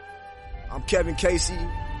I'm Kevin Casey.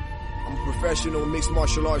 I'm a professional mixed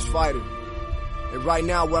martial arts fighter. And right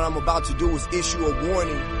now what I'm about to do is issue a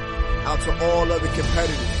warning out to all other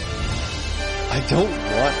competitors. I don't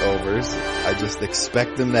want overs. I just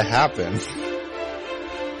expect them to happen.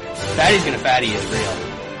 Fatty's gonna fatty is real.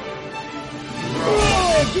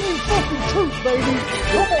 Oh, give me fucking truth, baby.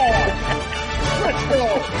 Come on. Let's go.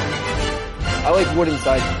 I like wooden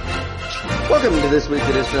side. Welcome to this week's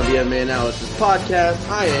edition of the MMA Analysis Podcast.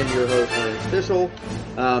 I am your host, Lance Official.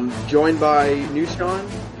 Joined by Nushan.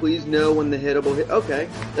 Please know when the hittable hit. Okay.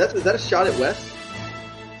 Is that a shot at Wes?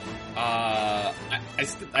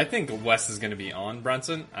 I think Wes is going to be on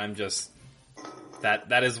Brunson. I'm just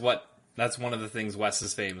that's one of the things Wes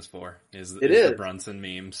is famous for is the Brunson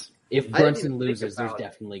memes. If Brunson loses, there's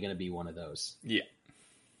definitely going to be one of those. Yeah.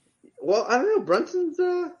 Well, I don't know. Brunson's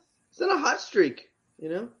he's on a hot streak, you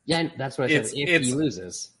know? Yeah, that's what I said. If he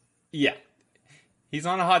loses. Yeah. He's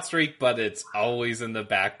on a hot streak, but it's always in the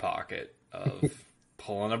back pocket of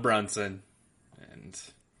pulling a Brunson and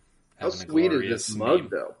having how sweet is this mug, meme.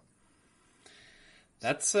 though?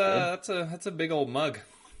 That's a big old mug.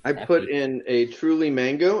 I put in a truly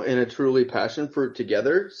mango and a truly passion fruit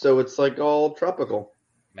together, so it's like all tropical.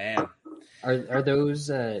 Man. Are those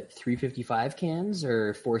 355 cans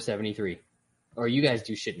or 473? Or you guys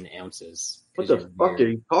do shit in ounces? What the fuck are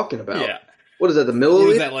you talking about? Yeah. What is that, the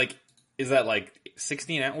milliliter? Is that like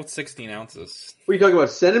 16 ounces? What's 16 ounces? What are you talking about,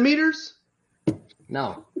 centimeters?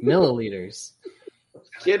 No, milliliters.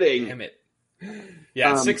 Kidding. Damn it.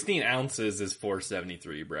 Yeah, 16 ounces is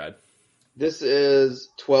 473, Brad. This is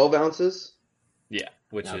 12 ounces? Yeah,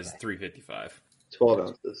 which is 355. 12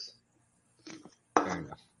 ounces. Fair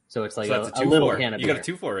enough. So it's like that's a little can of beer. You got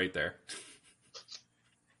a 2-4 right there.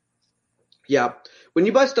 Yeah. When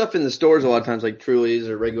you buy stuff in the stores, a lot of times like Truly's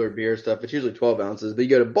or regular beer stuff, it's usually 12 ounces. But you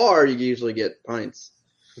go to a bar, you usually get pints.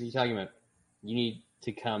 What are you talking about? You need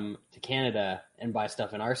to come to Canada and buy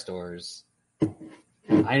stuff in our stores.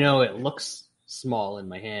 I know it looks small in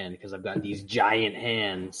my hand because I've got these giant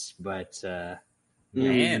hands, but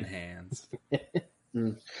man hands.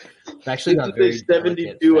 I've actually got very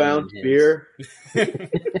 72-ounce beer.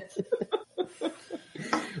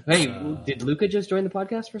 Hey, did Luca just join the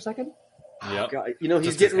podcast for a second? Yep. God, you know,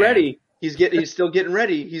 he's getting ready. He's still getting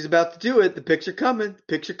ready. He's about to do it. The picture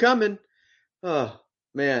coming. Oh,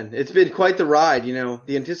 man. It's been quite the ride, you know,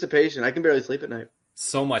 the anticipation. I can barely sleep at night.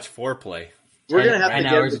 So much foreplay. We're going to have 10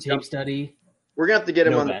 hours of tape study. We're going to have to get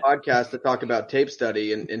him on the podcast to talk about tape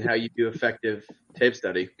study and how you do effective tape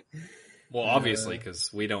study. Well, obviously,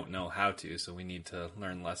 because we don't know how to, so we need to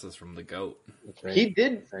learn lessons from the GOAT. That's right. He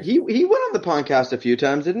did. He went on the podcast a few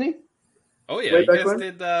times, didn't he? Oh, yeah. You guys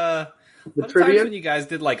did the trivia? when you guys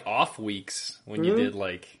did, like, off weeks, when you did,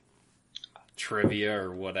 like, trivia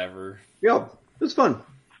or whatever. Yeah, it was fun.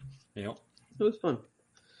 You know? It was fun.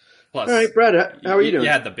 Plus, all right, Brad, how are you doing? You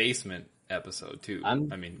had the basement episode, too. I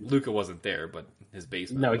mean, Luca wasn't there, but his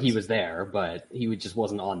basement No, he was there, but he just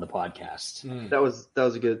wasn't on the podcast. That was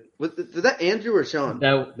a good. Was that Andrew or Sean?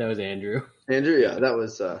 That was Andrew. Andrew, yeah, that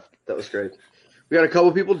was great. We got a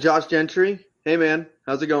couple people. Josh Gentry, hey man,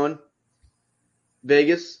 how's it going?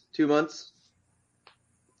 Vegas, 2 months.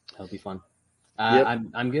 That'll be fun. Yep.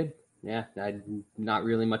 I'm good. Yeah, not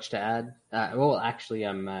really much to add. Well, actually,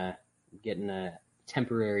 I'm getting a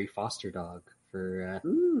temporary foster dog for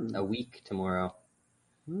a week tomorrow.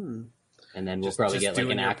 And then we'll probably get like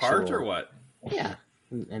an actual part or what? Yeah,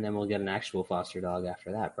 and then we'll get an actual foster dog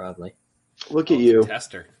after that, probably. Look at you,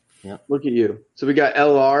 tester. Yeah, look at you. So we got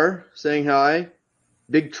LR saying hi,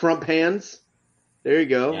 big Trump hands. There you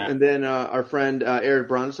go. Yeah. And then our friend Derek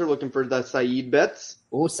Brunson looking for the Saeed bets.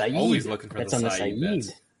 Oh, Saeed! Always looking for the Saeed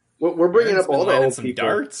bets. We're bringing up all the old some people.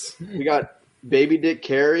 Darts. We got Baby Dick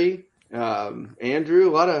Carey, Andrew,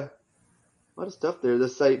 a lot of stuff there.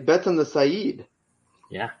 The bets on the Saeed.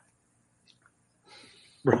 Yeah.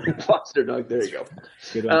 Foster dog. There you go.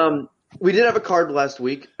 Good one. We did have a card last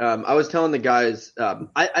week. I was telling the guys,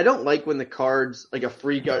 I don't like when the card's like a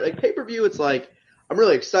free card. Like pay-per-view, it's like, I'm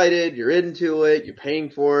really excited. You're into it. You're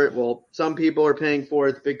paying for it. Well, some people are paying for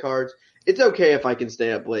it. It's big cards. It's okay if I can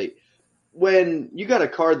stay up late. When you got a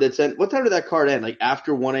card that's – what time did that card end? Like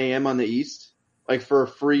after 1 a.m. on the East? Like for a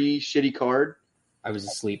free shitty card? I was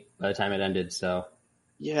asleep by the time it ended, so.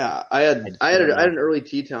 Yeah, I had an early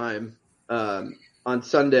tea time on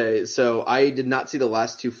Sunday, so I did not see the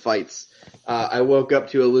last two fights. I woke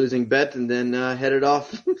up to a losing bet and then headed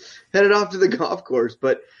off to the golf course.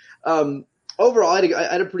 But overall,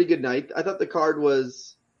 I had a pretty good night. I thought the card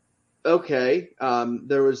was okay.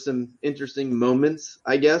 There was some interesting moments,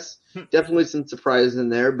 I guess. Definitely some surprises in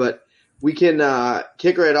there, but we can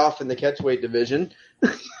kick right off in the catchweight division.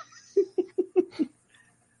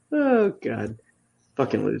 Oh, God.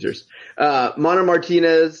 Fucking losers. Mano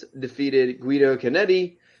Martinez defeated Guido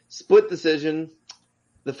Canetti. Split decision.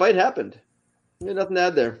 The fight happened. Nothing to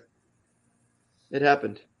add there. It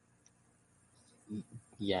happened.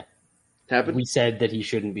 Yeah. Happened? We said that he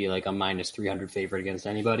shouldn't be like a minus 300 favorite against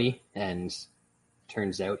anybody, and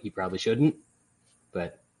turns out he probably shouldn't.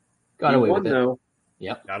 But got away with it. Though.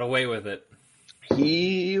 Yep. Got away with it.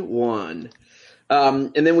 He won.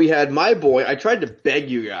 And then we had my boy. I tried to beg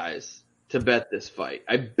you guys to bet this fight.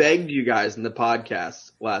 I begged you guys in the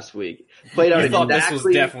podcast last week. Played out thought exactly, this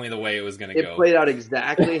was definitely the way it was going to go. It played out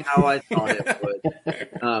exactly how I thought it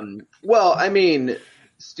would. Well, I mean,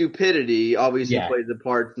 stupidity obviously plays a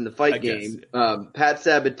part in the fight game. Pat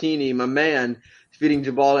Sabatini, my man, defeating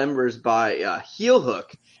Jabal Embers by heel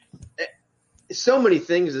hook. So many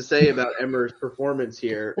things to say about Embers' performance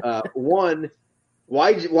here. One,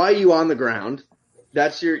 why are you on the ground?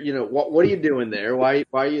 That's your, what are you doing there? Why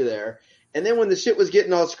are you there? And then when the shit was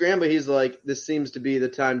getting all scrambled, he's like, this seems to be the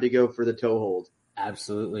time to go for the toe hold.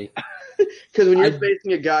 Absolutely. Because when you're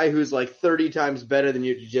facing a guy who's like 30 times better than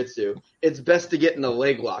you at jiu-jitsu, it's best to get in a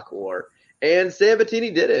leg lock war. And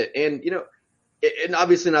Sabatini did it. And, and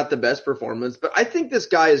obviously not the best performance, but I think this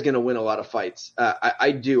guy is going to win a lot of fights.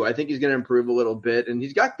 I do. I think he's going to improve a little bit. And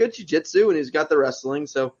he's got good jiu-jitsu and he's got the wrestling.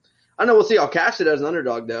 So, I don't know. We'll see. I'll cash it as an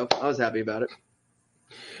underdog, though. I was happy about it.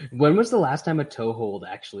 When was the last time a toe hold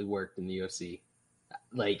actually worked in the UFC?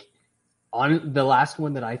 Like, on the last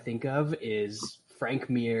one that I think of is Frank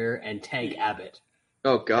Mir and Tank Abbott.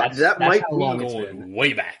 Oh, God. That's might how long it's going been.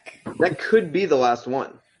 way back. That could be the last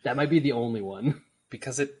one. That might be the only one.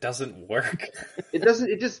 Because it doesn't work. It doesn't.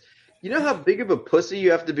 It just. You know how big of a pussy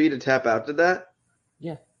you have to be to tap out to that?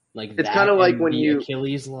 Yeah. Like it's kind of like when the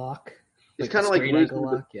Achilles lock. It's kind of like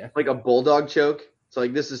losing like a bulldog choke. It's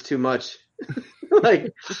like, this is too much.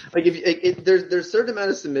 like if there's a certain amount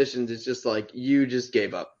of submissions, it's just like you just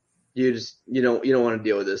gave up. You don't want to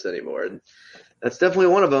deal with this anymore. And that's definitely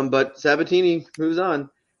one of them. But Sabatini moves on.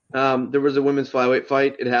 There was a women's flyweight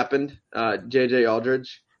fight. It happened. JJ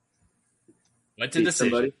Aldridge went to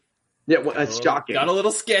decision. Somebody. Yeah, it's shocking. Got a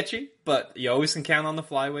little sketchy, but you always can count on the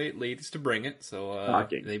flyweight ladies to bring it. So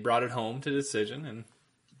they brought it home to decision, and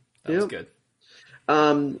that was good.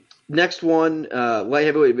 Next one, light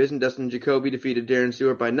heavyweight division, Dustin Jacoby defeated Darren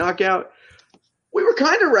Stewart by knockout. We were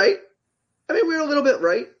kind of right. I mean, we were a little bit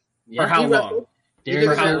right. Yeah, for how long?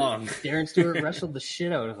 Darren Stewart wrestled the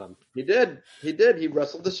shit out of him. He did. He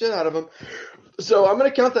wrestled the shit out of him. So I'm going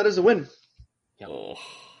to count that as a win. Yep. Oh.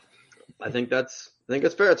 I think that's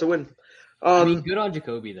fair. It's a win. I mean, good on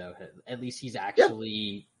Jacoby though. At least he's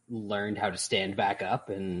actually learned how to stand back up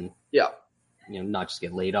and not just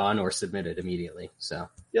get laid on or submitted immediately. So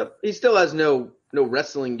he still has no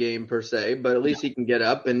wrestling game per se, but at least he can get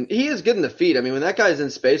up and he is good in the feet. I mean, when that guy's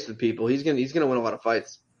in space with people, he's gonna win a lot of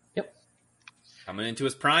fights. Yep. Coming into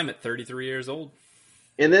his prime at 33 years old.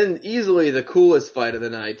 And then easily the coolest fight of the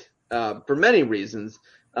night, for many reasons.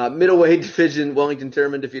 Middleweight division, Wellington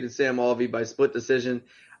Turman defeated Sam Alvey by split decision.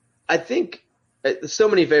 I think so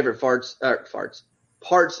many favorite parts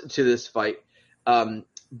to this fight.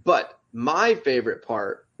 But my favorite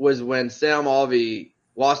part was when Sam Alvey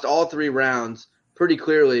lost all 3 rounds pretty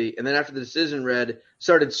clearly, and then after the decision read,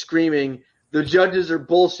 started screaming, "The judges are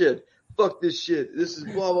bullshit. Fuck this shit. This is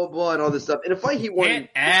blah, blah, blah," and all this stuff. In a fight he won. Can't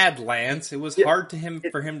add, Lance. It was hard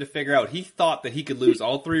for him to figure out. He thought that he could lose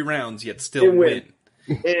all 3 rounds, yet still win.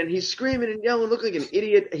 And he's screaming and yelling, looking like an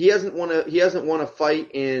idiot. He hasn't won a fight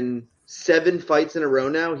in 7 fights in a row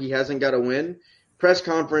now. He hasn't got a win. Press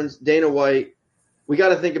conference, Dana White, we got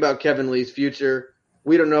to think about Kevin Lee's future.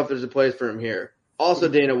 We don't know if there's a place for him here. Also,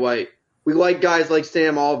 Dana White, we like guys like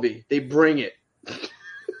Sam Alvey. They bring it.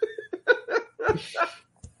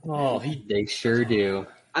 They sure do.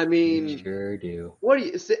 I mean, they sure do.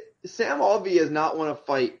 Sam Alvey has not won a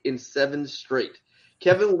fight in 7 straight.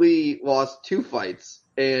 Kevin Lee lost 2 fights,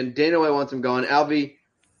 and Dana White wants him gone. Alvey,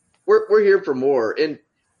 we're here for more, and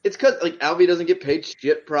it's because Alvey doesn't get paid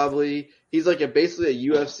shit. Probably he's basically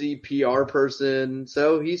a UFC PR person,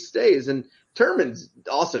 so he stays. And Turman's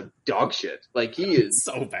also dog shit. He is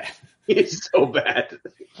so bad. He's so bad.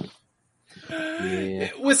 Yeah.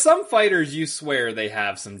 With some fighters, you swear they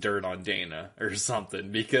have some dirt on Dana or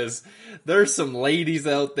something, because there's some ladies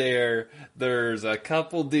out there, there's a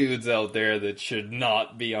couple dudes out there that should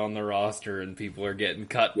not be on the roster, and people are getting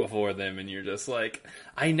cut before them, and you're just like,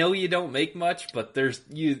 I know you don't make much, but there's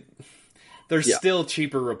still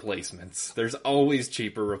cheaper replacements. There's always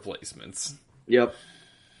cheaper replacements. Yep.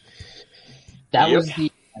 That was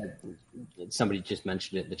somebody just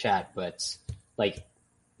mentioned it in the chat, but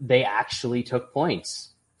they actually took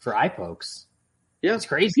points for eye pokes. Yeah, it's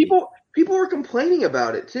crazy. People were complaining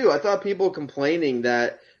about it too. I thought people complaining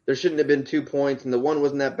that there shouldn't have been 2 points and the one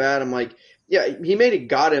wasn't that bad. I'm like, yeah, he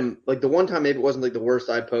got him. Like the one time maybe it wasn't like the worst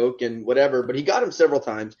eye poke and whatever, but he got him several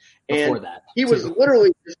times. And Before that, he was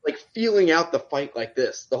literally just like feeling out the fight like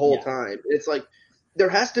this the whole time. It's like there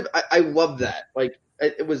has to. I love that. Like I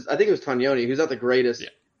think it was Tognoni, who's not the greatest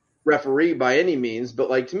referee by any means, but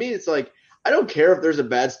like to me, it's like I don't care if there's a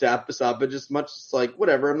bad stoppage as much as like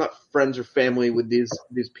whatever. I'm not friends or family with these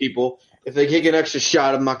people. If they kick an extra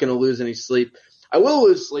shot, I'm not going to lose any sleep. I will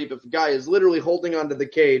lose sleep if a guy is literally holding onto the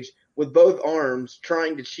cage with both arms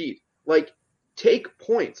trying to cheat. Like, take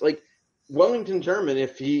points. Like, Wellington Turman,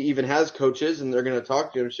 if he even has coaches and they're going to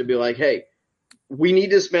talk to him, should be like, hey, we need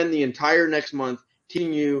to spend the entire next month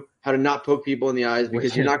teaching you how to not poke people in the eyes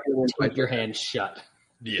because you're not going to win. Keep your hands shut.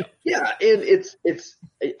 Yeah. Yeah, and it's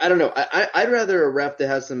I don't know. I'd rather a ref that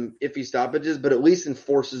has some iffy stoppages, but at least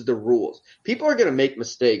enforces the rules. People are going to make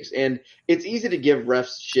mistakes, and it's easy to give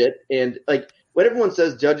refs shit. And, like, when everyone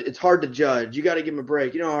says judge, it's hard to judge. You got to give them a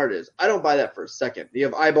break. You know how hard it is. I don't buy that for a second. You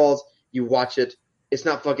have eyeballs. You watch it. It's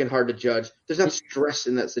not fucking hard to judge. There's not stress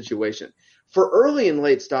in that situation. For early and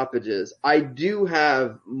late stoppages, I do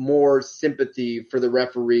have more sympathy for the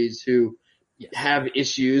referees who have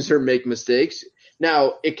issues or make mistakes.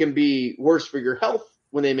 Now, it can be worse for your health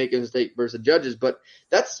when they make a mistake versus judges, but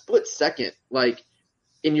that's split second. Like,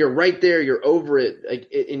 and you're right there, you're over it,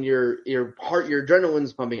 like in your heart, your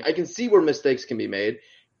adrenaline's pumping. I can see where mistakes can be made.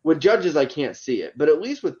 With judges, I can't see it. But at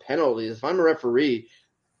least with penalties, if I'm a referee,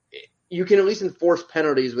 you can at least enforce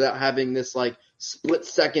penalties without having this like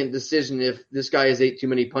split-second decision if this guy has ate too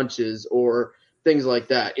many punches or things like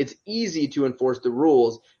that. It's easy to enforce the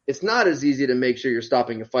rules. It's not as easy to make sure you're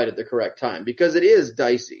stopping a fight at the correct time because it is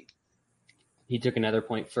dicey. He took another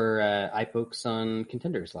point for eye pokes on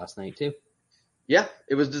contenders last night too. Yeah,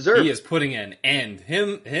 it was deserved. He is putting an end.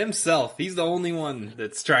 Himself, he's the only one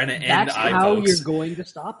that's trying to end That's eye how pokes. you're going to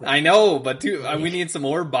stop it. I know, but we need some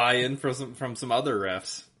more buy-in from some other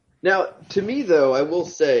refs. Now, to me, though, I will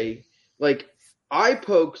say, like, eye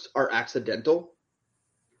pokes are accidental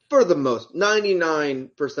for the most,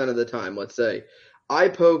 99% of the time, let's say. Eye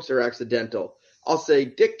pokes are accidental. I'll say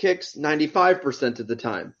dick kicks 95% of the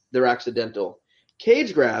time, they're accidental.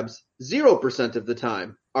 Cage grabs 0% of the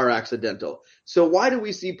time are accidental. So why do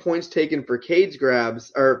we see points taken for cage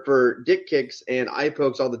grabs or for dick kicks and eye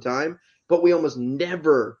pokes all the time, but we almost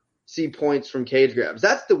never see points from cage grabs?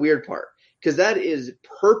 That's the weird part, because that is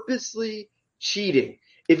purposely cheating.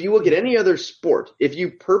 If you look at any other sport, if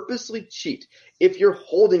you purposely cheat, if you're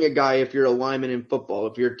holding a guy, if you're a lineman in football,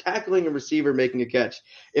 if you're tackling a receiver making a catch,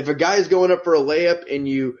 if a guy is going up for a layup and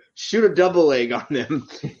you shoot a double leg on them,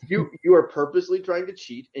 you are purposely trying to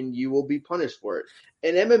cheat and you will be punished for it.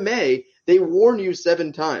 In MMA, they warn you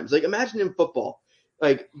 7 times. Like, imagine in football,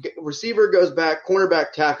 like, receiver goes back,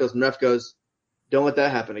 cornerback tackles, and ref goes, don't let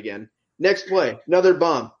that happen again. Next play, another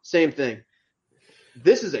bomb, same thing.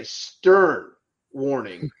 This is a stern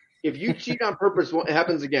warning. If you cheat on purpose, it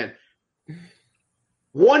happens again.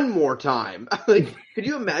 One more time. Like, could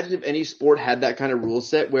you imagine if any sport had that kind of rule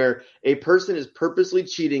set where a person is purposely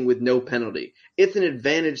cheating with no penalty? It's an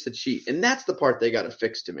advantage to cheat, and that's the part they got to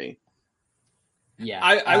fix to me. Yeah,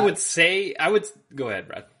 I would go ahead,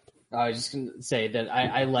 Brad. I was just going to say that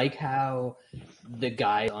I like how the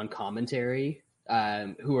guy on commentary,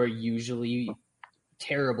 who are usually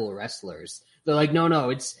terrible wrestlers, they're like,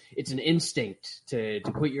 no, it's an instinct to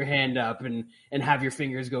put your hand up and have your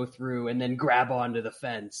fingers go through and then grab onto the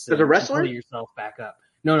fence. As a wrestler? Pull yourself back up.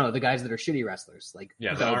 No, the guys that are shitty wrestlers, like they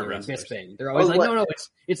Felder aren't and wrestlers. Bisping, they're always no,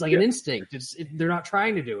 it's like an instinct. They're not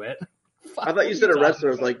trying to do it. I thought you said a wrestler.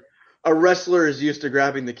 I was like, a wrestler is used to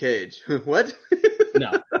grabbing the cage. What?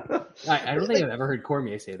 No. I don't think I've ever heard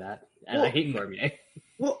Cormier say that, and I hate Cormier.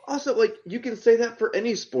 Well, also, like, you can say that for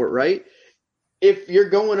any sport, right? If you're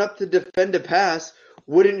going up to defend a pass,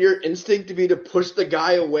 wouldn't your instinct be to push the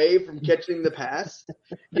guy away from catching the pass?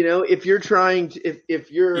 You know, if you're trying to, if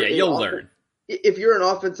you're you'll learn. If you're an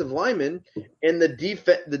offensive lineman and the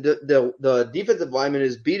defensive lineman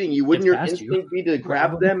is beating you, wouldn't your instinct be to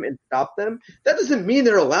grab them and stop them? That doesn't mean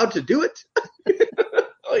they're allowed to do it.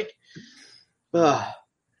 Like,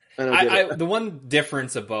 the one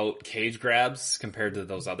difference about cage grabs compared to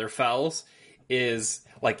those other fouls is,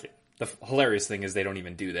 like, the hilarious thing is they don't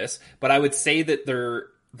even do this, but I would say that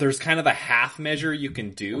there's kind of a half measure you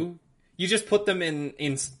can do. You just put them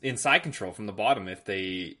in side control from the bottom if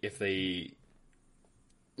they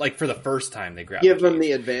like for the first time they grab. Give them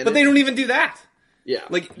the advantage, but they don't even do that. Yeah,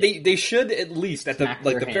 like they should at least at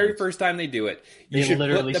the very first time they do it. You should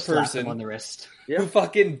literally put the person on the wrist who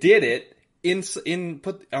fucking did it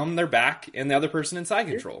put on their back and the other person in side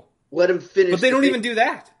control. Let him finish. But they don't even do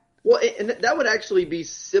that. Well, and that would actually be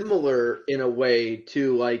similar in a way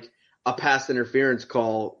to like a pass interference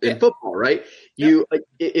call in football, right? You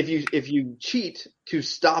if you cheat to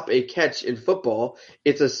stop a catch in football,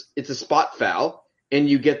 it's a spot foul and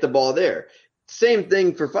you get the ball there. Same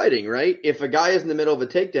thing for fighting, right? If a guy is in the middle of a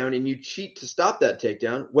takedown and you cheat to stop that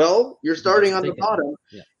takedown, well, you're starting on the bottom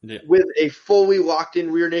with a fully locked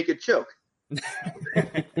in rear naked choke.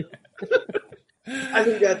 I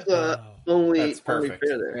think that's only fair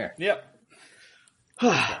there. Yep.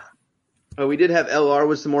 We did have LR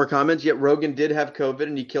with some more comments. Yet Rogan did have COVID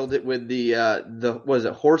and he killed it with the was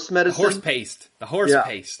it horse medicine? Horse paste. The horse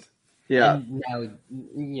paste. Yeah. And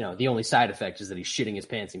now, the only side effect is that he's shitting his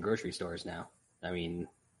pants in grocery stores now. I mean,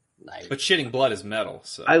 but shitting blood is metal.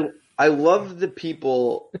 So I love the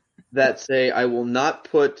people that say I will not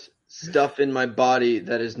put stuff in my body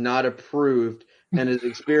that is not approved and is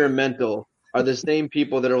experimental. Are the same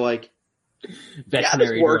people that are like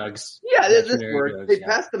veterinary drugs. Yeah, this works. They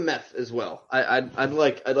pass the meth as well. I'd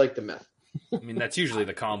like the meth. I mean, that's usually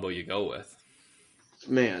the combo you go with.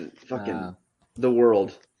 Man, fucking the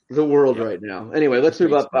world right now. Anyway, let's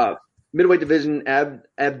move up. Middleweight division,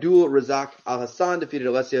 Abdul Razak Al Hassan defeated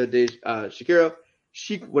Alessio De Shikiro,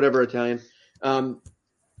 whatever Italian.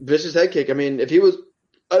 Vicious head kick. I mean, if he was,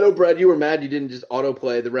 I know Brad, you were mad you didn't just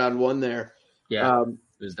autoplay the round one there. Yeah, it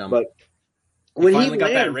was dumb. But when he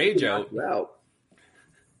got that rage out.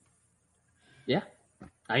 Yeah,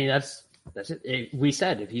 I mean that's it. We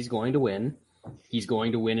said if he's going to win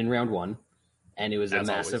in round one, and it was a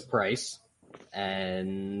massive price,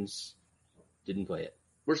 and didn't play it.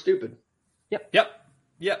 We're stupid. Yep.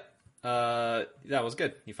 That was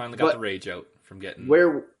good. You finally got the rage out from getting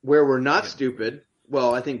where we're not stupid.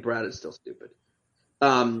 Well, I think Brad is still stupid.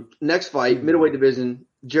 Next fight, middleweight division,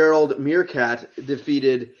 Gerald Meerkat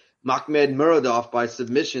defeated Makhmed Muradov by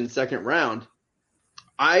submission second round.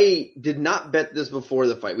 I did not bet this before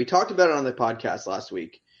the fight. We talked about it on the podcast last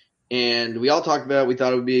week, and we all talked about it. We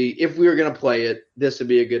thought it would be, if we were going to play it, this would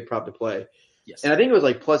be a good prop to play. Yes. And I think it was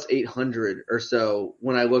like plus 800 or so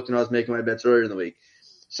when I looked and I was making my bets earlier in the week.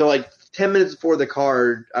 So like 10 minutes before the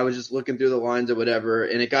card, I was just looking through the lines or whatever,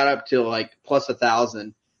 and it got up to like plus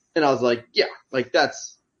 1,000. And I was like, yeah, like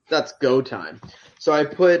that's go time. So I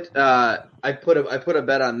put a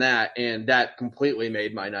bet on that, and that completely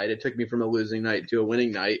made my night. It took me from a losing night to a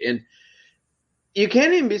winning night. And you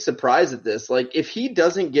can't even be surprised at this. Like, if he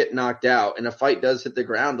doesn't get knocked out and a fight does hit the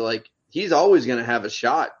ground, like, he's always going to have a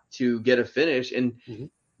shot to get a finish. And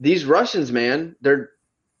these Russians, man, they're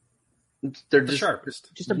just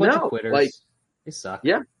sharpest. Just a bunch of quitters. Like, they suck.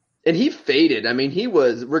 Yeah. And he faded. I mean, he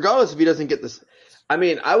was, regardless if he doesn't get this, I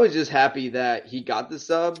mean, I was just happy that he got the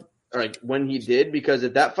sub, or like when he did, because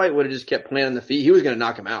if that fight would have just kept playing on the feet, he was going to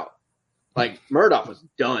knock him out. Like, Muradov was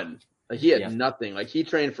done. Like, he had nothing. Like, he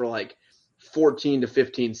trained for like 14 to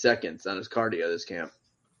 15 seconds on his cardio this camp.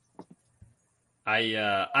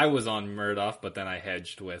 I was on Muradov, but then I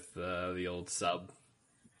hedged with the old sub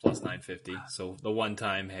plus 950. So the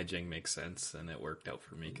one-time hedging makes sense, and it worked out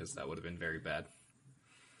for me because that would have been very bad.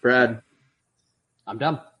 Brad, I'm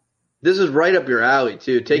done. This is right up your alley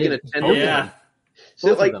too. Taking a 10 to 1.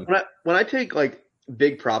 So like when I take like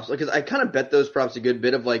big props, like, because I kind of bet those props a good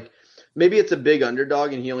bit of like, maybe it's a big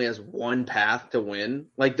underdog and he only has one path to win.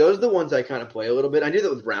 Like, those are the ones I kind of play a little bit. I do that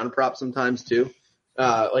with round props sometimes too.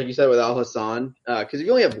 Like you said with Al Hassan, because if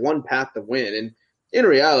you only have one path to win, and in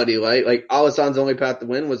reality, like Al Hassan's only path to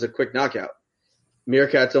win was a quick knockout.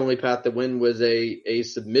 Meerkat's only path to win was a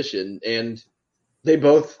submission, and they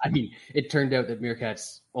both. I mean, it turned out that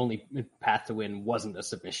Meerkat's only path to win wasn't a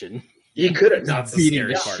submission. He could have not beating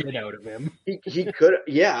the shit out of him. He could,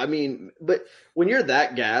 yeah. I mean, but when you're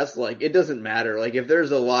that gassed, like, it doesn't matter. Like, if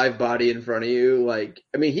there's a live body in front of you, like,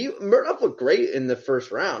 I mean, Muradov looked great in the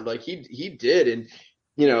first round. Like, he did, and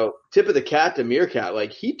tip of the cap to Meerkat.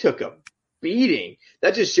 Like, he took a beating.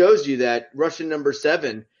 That just shows you that Russian number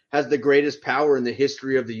 7 has the greatest power in the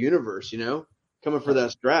history of the universe. Coming for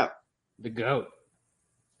that strap. The GOAT.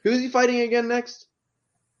 Who's he fighting again next?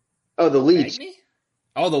 Oh, the Leech.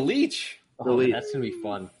 Oh, the Leech. The Leech. That's gonna be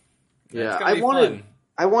fun. Yeah, I wanted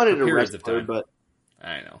a wrestler, but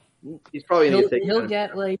I know he's probably he'll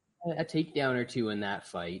get like a takedown or two in that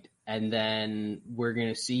fight, and then we're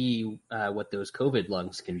gonna see what those COVID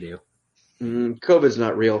lungs can do. COVID's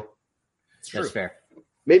not real. That's fair.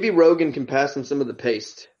 Maybe Rogan can pass him some of the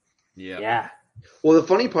paste. Yeah. Well, the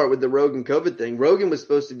funny part with the Rogan COVID thing, Rogan was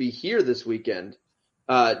supposed to be here this weekend,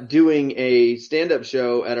 doing a stand-up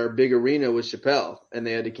show at our big arena with Chappelle, and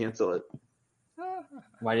they had to cancel it.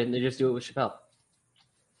 Why didn't they just do it with Chappelle?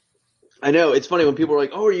 I know. It's funny when people are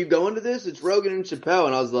like, "Oh, are you going to this? It's Rogan and Chappelle."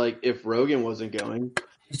 And I was like, if Rogan wasn't going.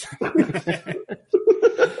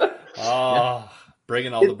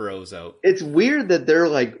 Bringing all the bros out. It's weird that they're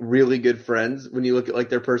like really good friends when you look at like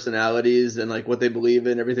their personalities and like what they believe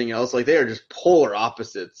in, everything else. Like they are just polar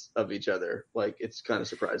opposites of each other. Like it's kind of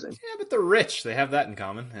surprising. Yeah, but they're rich. They have that in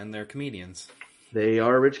common, and they're comedians. They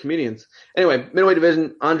are rich comedians. Anyway, middleweight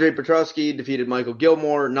division, Andre Petroski defeated Michael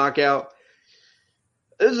Gilmore, knockout.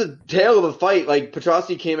 This is a tale of a fight. Like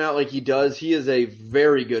Petroski came out like he does. He is a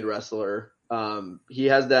very good wrestler. He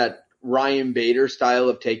has that Ryan Bader style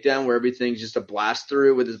of takedown where everything's just a blast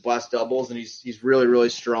through with his blast doubles, and he's really, really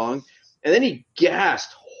strong. And then he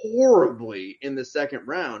gassed horribly in the second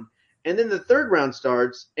round. And then the third round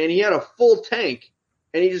starts, and he had a full tank,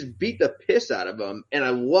 and he just beat the piss out of him. And I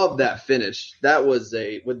love that finish. That was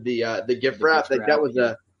with the gift wrap. Like that was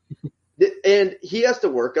and he has to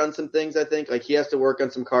work on some things, I think. Like he has to work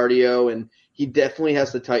on some cardio, and he definitely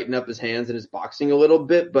has to tighten up his hands and his boxing a little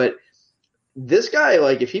bit. But this guy,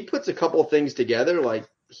 like, if he puts a couple things together, like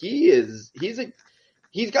he's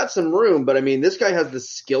got some room. But I mean, this guy has the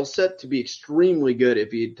skill set to be extremely good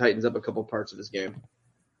if he tightens up a couple parts of his game.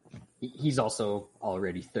 He's also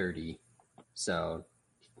already 30, so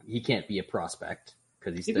he can't be a prospect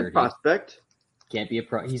because he's 30. A prospect. Can't be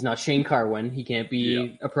he's not Shane Carwin. He can't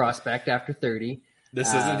be a prospect after 30. This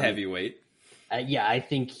isn't heavyweight. Yeah, I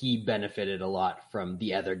think he benefited a lot from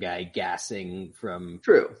the other guy gassing from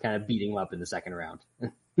kind of beating him up in the second round.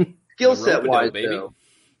 Skill set wise, though.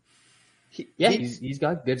 He's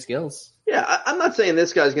got good skills. Yeah, I'm not saying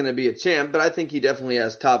this guy's going to be a champ, but I think he definitely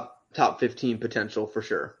has top 15 potential for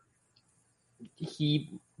sure.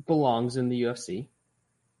 He belongs in the UFC.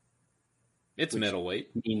 It's middleweight.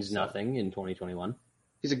 Means nothing in 2021.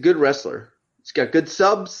 He's a good wrestler. He's got good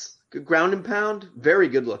subs, good ground and pound, very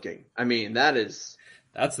good looking. I mean, that's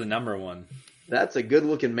the number one. That's a good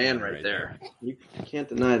looking man right there. You can't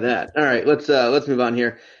deny that. All right, let's move on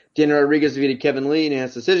here. Daniel Rodriguez defeated Kevin Lee in a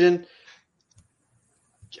decision.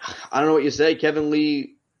 I don't know what you say. Kevin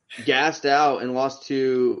Lee gassed out and lost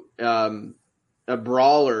to a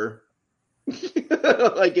brawler.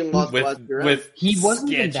 Like in Las Vegas, with he wasn't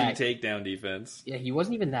sketchy even that takedown defense. Yeah, he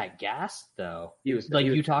wasn't even that gassed though. He was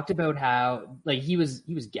you talked about how like he was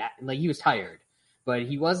tired, but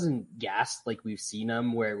he wasn't gassed like we've seen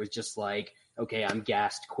him where it was just like, okay, I'm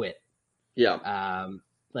gassed, quit. Yeah.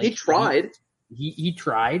 Like he tried. He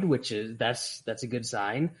tried, which is that's a good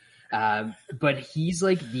sign. But he's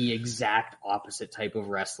like the exact opposite type of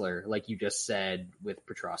wrestler, like you just said with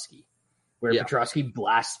Petroski. Where Petroski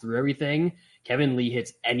blasts through everything, Kevin Lee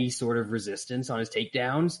hits any sort of resistance on his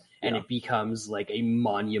takedowns, and it becomes like a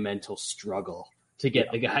monumental struggle to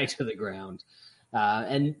get the guy to the ground.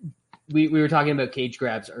 And we were talking about cage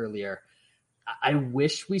grabs earlier. I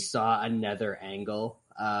wish we saw another angle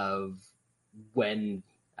of when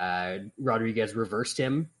Rodriguez reversed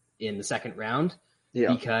him in the second round,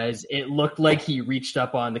 because it looked like he reached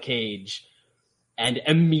up on the cage and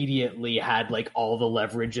immediately had like all the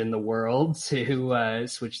leverage in the world to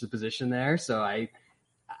switch the position there. So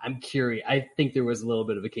I'm curious. I think there was a little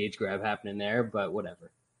bit of a cage grab happening there, but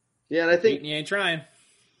whatever. Yeah, and I think you ain't trying.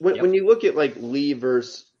 When you look at like Lee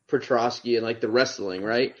versus Petroski and like the wrestling,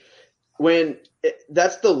 right?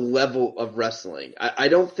 That's the level of wrestling. I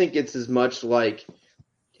don't think it's as much like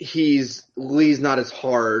Lee's not as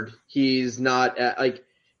hard. He's not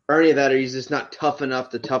or any of that, or he's just not tough enough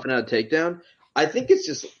to toughen out a takedown. I think it's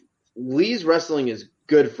just Lee's wrestling is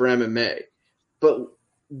good for MMA, but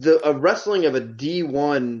the wrestling of a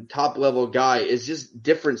D1 top level guy is just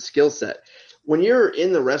different skill set. When you're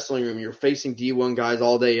in the wrestling room, you're facing D1 guys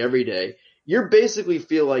all day, every day. You basically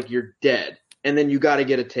feel like you're dead, and then you got to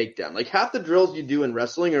get a takedown. Like half the drills you do in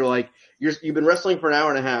wrestling are like you've been wrestling for an hour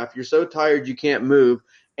and a half. You're so tired you can't move.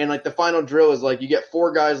 And like the final drill is like you get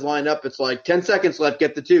 4 guys lined up. It's like 10 seconds left.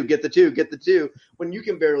 Get the 2, get the 2, get the 2 when you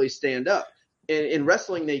can barely stand up. And in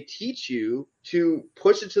wrestling, they teach you to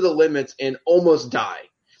push it to the limits and almost die.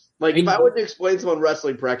 Like if I were to explain someone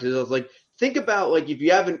wrestling practice, I was like, think about like if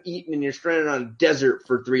you haven't eaten and you're stranded on a desert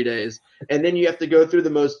for 3 days, and then you have to go through the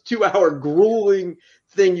most 2-hour grueling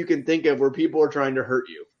thing you can think of where people are trying to hurt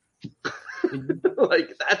you.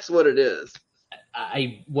 Like that's what it is.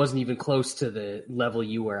 I wasn't even close to the level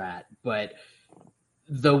you were at, but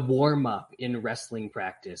the warm-up in wrestling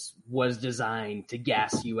practice was designed to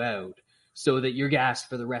gas you out so that you're gassed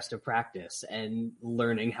for the rest of practice and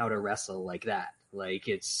learning how to wrestle like that. Like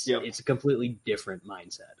it's a completely different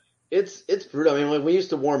mindset. It's brutal. I mean, like we used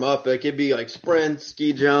to warm up, it could be like sprints,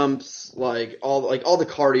 ski jumps, like all the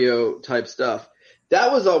cardio type stuff.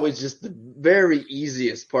 That was always just the very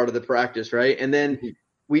easiest part of the practice, right? And then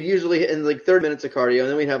we'd usually in like 30 minutes of cardio, and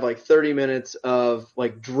then we'd have like 30 minutes of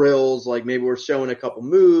like drills. Like maybe we're showing a couple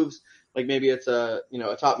moves. Like maybe it's a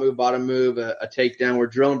top move, bottom move, a takedown. We're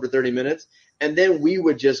drilling for 30 minutes. And then we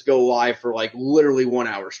would just go live for like literally 1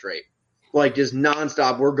 hour straight. Like just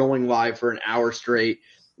nonstop. We're going live for an hour straight.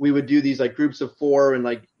 We would do these like groups of 4 and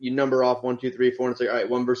like you number off 1, 2, 3, 4. And it's like, all right,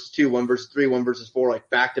 1 versus 2, 1 versus 3, 1 versus 4, like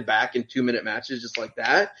back to back in 2-minute matches, just like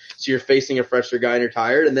that. So you're facing a fresher guy and you're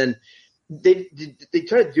tired. And then they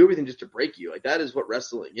try to do everything just to break you. Like that is what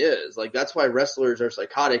wrestling is. Like that's why wrestlers are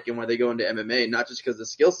psychotic and why they go into MMA, not just because of the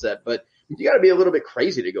skill set, but you got to be a little bit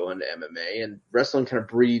crazy to go into MMA, and wrestling kind of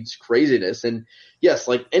breeds craziness. And yes,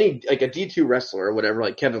 like a D2 wrestler or whatever,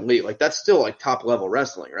 like Kevin Lee, like that's still like top level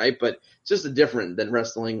wrestling, right? But it's just different than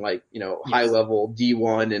wrestling like, high level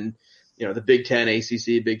D1 and, the Big 10,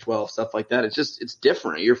 ACC, Big 12, stuff like that. It's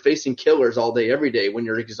different. You're facing killers all day, every day when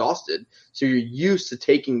you're exhausted. So you're used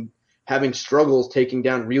to having struggles taking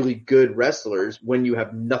down really good wrestlers when you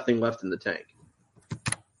have nothing left in the tank.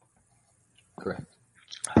 Correct.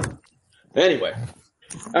 Anyway,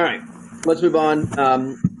 all right, let's move on.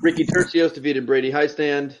 Ricky Tercios defeated Brady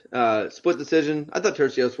Highstand. Split decision. I thought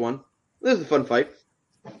Tercios won. This was a fun fight.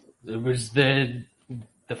 It was the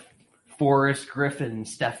Forrest Griffin,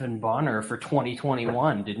 Stephan Bonner for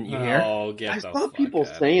 2021. Didn't you hear? Oh, I saw people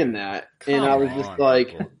saying that, and I was just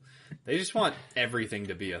like, people. They just want everything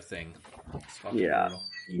to be a thing.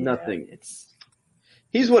 Nothing.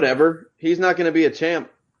 He's whatever. He's not going to be a champ,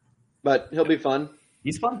 but he'll be fun.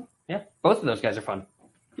 He's fun. Yeah, both of those guys are fun.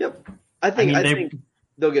 Yep. I think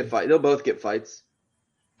they'll get fight. They'll both get fights.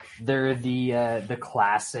 They're the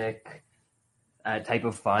classic type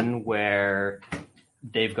of fun where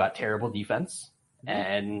they've got terrible defense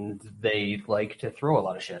and they like to throw a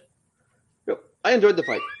lot of shit. Yep. I enjoyed the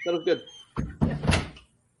fight. That was good.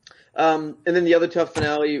 And then the other tough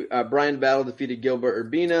finale, Brian Battle defeated Gilbert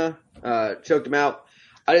Urbina, choked him out.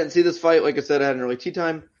 I didn't see this fight. Like I said, I had an early tea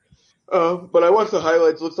time. But I watched the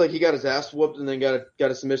highlights. Looks like he got his ass whooped and then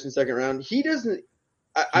got a submission second round. He doesn't.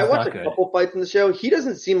 I watched a couple fights in the show. He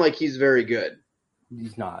doesn't seem like he's very good.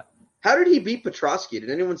 He's not. How did he beat Petrosky? Did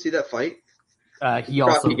anyone see that fight? He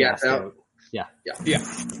also gassed out. Yeah.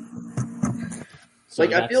 So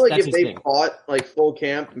I feel like if they fought like full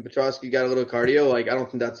camp and Petrosky got a little cardio, like I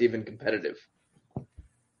don't think that's even competitive.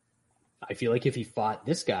 I feel like if he fought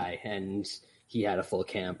this guy and he had a full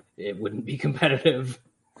camp, it wouldn't be competitive.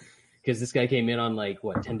 Because this guy came in on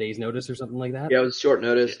 10 days notice or something like that? Yeah, it was short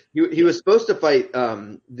notice. He was supposed to fight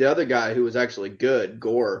the other guy who was actually good,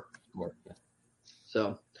 Gore. Yeah.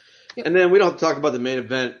 So, and then we don't have to talk about the main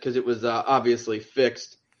event because it was obviously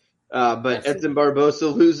fixed. But Edson Barboza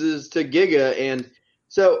loses to Giga. And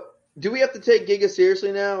so do we have to take Giga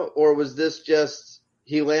seriously now? Or was this just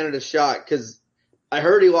he landed a shot? Because I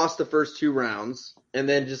heard he lost the first 2 rounds and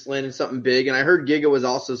then just landed something big. And I heard Giga was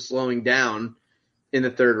also slowing down in the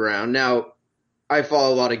 3rd round. Now, I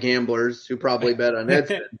follow a lot of gamblers who probably bet on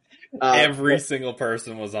Edson. Every single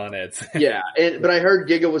person was on Edson. Yeah, but I heard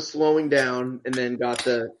Giga was slowing down and then got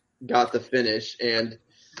the finish. And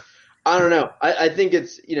I don't know. I think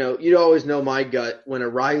it's you'd always know my gut when a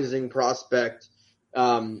rising prospect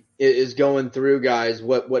is going through guys.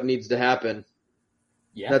 What needs to happen?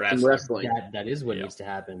 Yeah, that's some wrestling. That is what needs to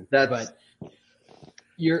happen. But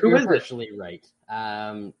you're partially right.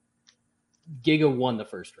 Giga won the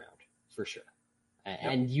first round for sure.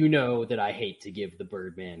 And you know that I hate to give the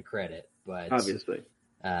Birdman credit, but obviously,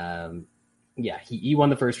 he won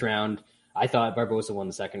the first round. I thought Barboza won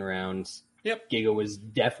the second round. Yep. Giga was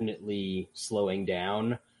definitely slowing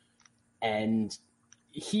down, and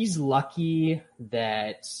he's lucky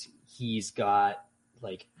that he's got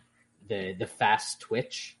the fast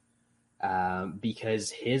twitch,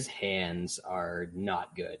 because his hands are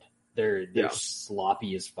not good. They're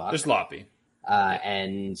sloppy as fuck. They're sloppy.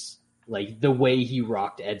 And the way he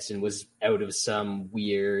rocked Edson was out of some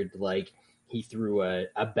weird, he threw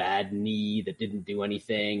a bad knee that didn't do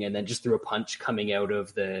anything and then just threw a punch coming out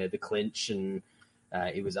of the clinch, and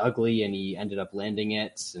it was ugly and he ended up landing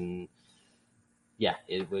it. And yeah,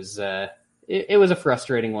 it was a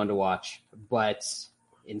frustrating one to watch. But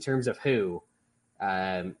in terms of who,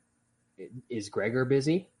 is Gregor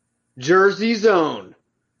busy? Jersey Zone.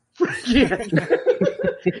 That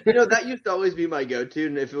used to always be my go-to.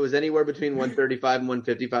 And if it was anywhere between 135 and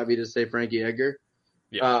 155, you just say Frankie Edgar.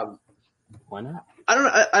 Yeah. Why not?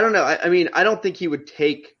 I don't know. I mean, I don't think he would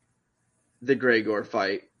take the Gregor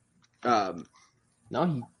fight. No.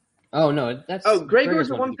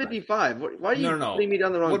 Gregor's at 155. Why are you putting me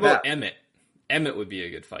down the wrong path? What about Emmett? Emmett would be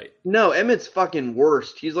a good fight. No, Emmett's fucking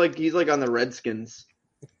worst. He's like on the Redskins.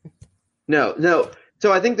 No.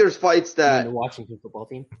 So I think there's fights that the Washington football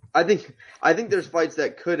team. I think there's fights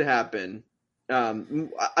that could happen.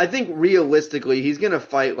 I think realistically, he's going to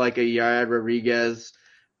fight like a Yair Rodriguez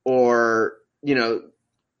or,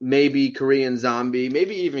 maybe Korean Zombie,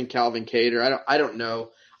 maybe even Calvin Kattar. I don't know.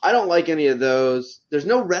 I don't like any of those. There's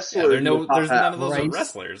no wrestlers. There's none of those are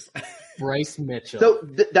wrestlers. Bryce Mitchell. So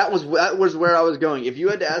that was where I was going. If you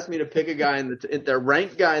had to ask me to pick a guy the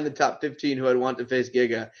ranked guy in the top 15 who I'd want to face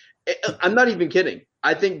Giga, I'm not even kidding.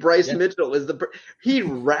 I think Bryce Mitchell is he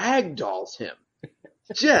ragdolls him.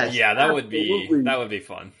 Just that would be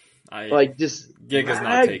fun. Giga's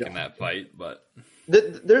not taking that fight, but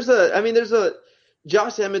there's a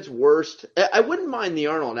Josh Emmett's worst. I wouldn't mind the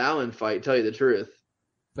Arnold Allen fight, tell you the truth.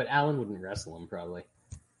 But Allen wouldn't wrestle him probably.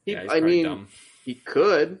 Dumb. He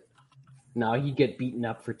could. No, he'd get beaten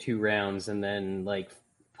up for 2 rounds and then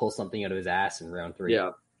pull something out of his ass in round 3.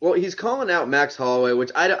 Yeah. Well, he's calling out Max Holloway,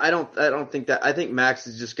 which I don't think that. I think Max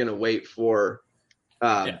is just going to wait for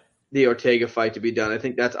the Ortega fight to be done. I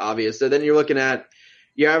think that's obvious. So then you're looking at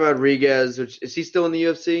Yair Rodriguez, which is he still in the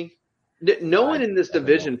UFC? No one in this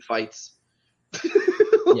division fights.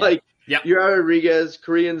 Yair Rodriguez,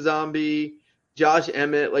 Korean Zombie, Josh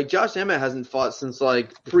Emmett. Josh Emmett hasn't fought since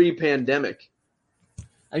pre-pandemic.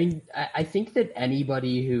 I mean, I think that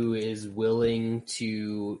anybody who is willing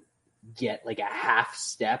to get a half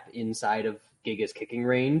step inside of Giga's kicking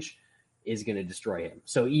range is going to destroy him.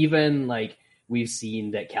 So even we've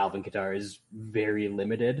seen that Calvin Kattar is very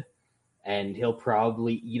limited and he'll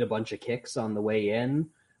probably eat a bunch of kicks on the way in.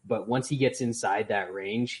 But once he gets inside that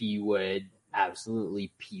range, he would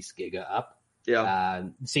absolutely piece Giga up. Yeah.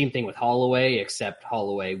 Same thing with Holloway, except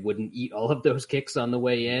Holloway wouldn't eat all of those kicks on the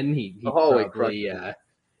way in. He'd Holloway probably,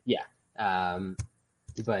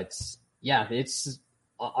 it's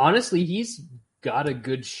honestly, he's got a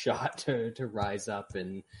good shot to rise up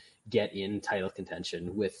and get in title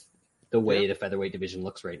contention with the way the featherweight division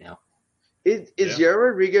looks right now. Is Yair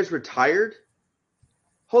Rodriguez retired?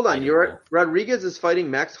 Hold on, Rodriguez is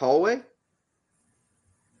fighting Max Holloway?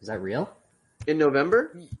 Is that real? In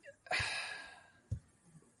November?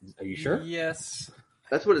 Are you sure? Yes.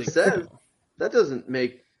 That's what it says. So. That doesn't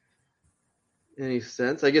make any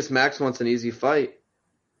sense. I guess Max wants an easy fight.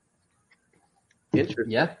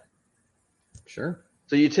 Interesting. Yeah. Sure.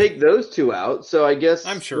 So you take those two out. So I guess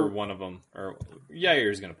I'm sure one of them, or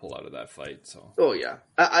Yair is going to pull out of that fight. So. Oh yeah,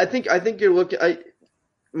 I think you're looking.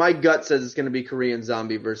 My gut says it's going to be Korean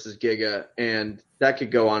Zombie versus Giga, and that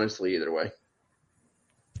could go honestly either way.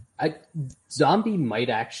 Zombie might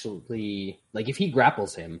actually if he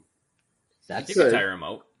grapples him. He could tire him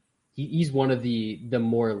out. He's one of the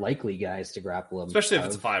more likely guys to grapple him, especially if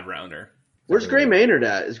it's a 5-rounder. Where's Gray Maynard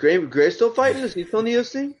at? Is Gray still fighting? Is he still in the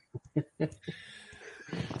UFC?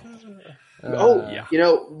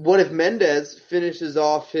 What if Mendez finishes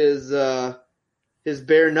off his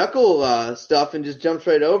bare knuckle stuff and just jumps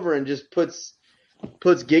right over and just puts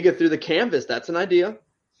Giga through the canvas? That's an idea.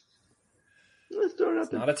 Let's throw it out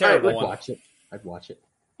there. Not a terrible one. I'd watch it.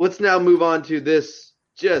 Let's now move on to this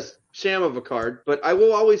just sham of a card, but I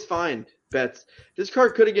will always find bets. This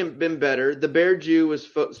card could have been better. The Bear Jew was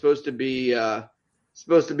supposed to be on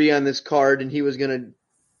this card, and he was going to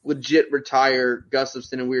legit retire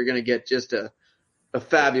Gustafson, and we were going to get just a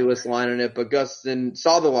fabulous line on it. But Gustafson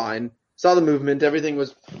saw the line, saw the movement. Everything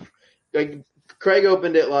was Craig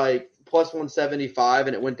opened it plus 175,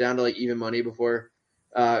 and it went down to even money before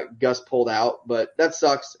Gus pulled out. But that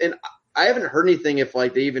sucks. And I haven't heard anything if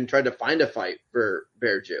they even tried to find a fight for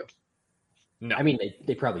Bear Jew. No. I mean,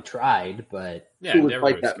 they probably tried, but who would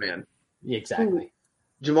fight that man? Yeah, exactly.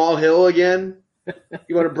 Jamal Hill again?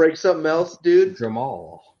 You want to break something else, dude?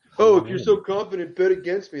 Jamal. Oh, if you're so confident, bet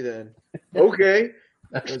against me then. Okay.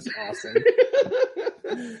 That was awesome.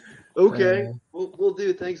 Okay. We'll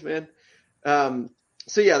do. Thanks, man.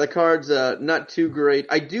 The card's not too great.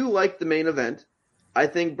 I do like the main event. I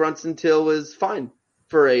think Brunson Till is fine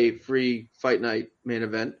for a free fight night main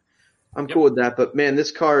event. I'm cool with that. But, man,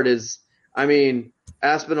 this card is –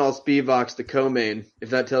 Aspinall Spivak's the co-main,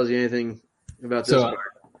 if that tells you anything about this card.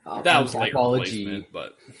 That was Tapology,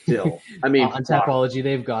 but still. On Tapology,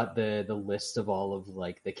 they've got the list of all of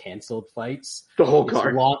the canceled fights. The whole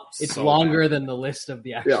card. It's longer than the list of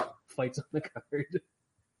the actual fights on the card.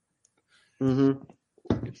 Mm-hmm.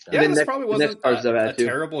 Yeah, this probably wasn't a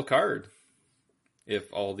terrible card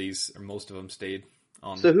if all these or most of them stayed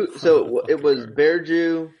on. So it was Bear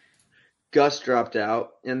Jew, Gus dropped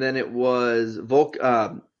out, and then it was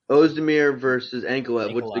Ozdemir versus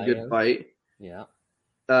Ankalev, which is a good fight. Yeah.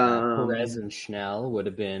 Perez and Schnell would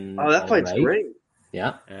have been. Oh, that fight's great.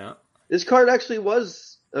 Yeah. This card actually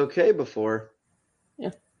was okay before.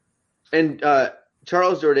 Yeah. And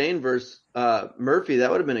Charles Jourdain versus Murphy,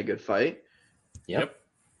 that would have been a good fight. Yep.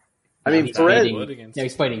 I mean,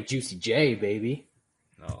 he's fighting Juicy J, baby.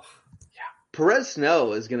 Oh. Perez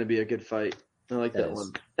Snow is going to be a good fight. I like that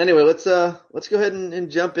one. Anyway, let's go ahead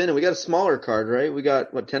and jump in. And we got a smaller card, right? We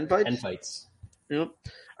got 10 fights? 10 fights. Yep.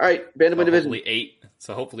 All right, bantamweight division. Hopefully 8.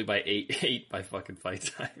 So hopefully by 8 by fucking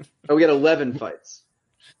fight time. Oh, we got 11 fights.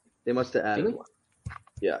 They must have added one.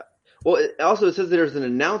 Yeah. Well, it says there's an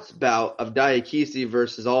announced bout of Diakisi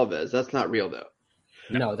versus Alves. That's not real though.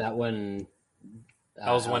 No, that one.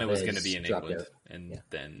 That was when it was going to be in England, out. and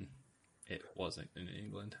then it wasn't in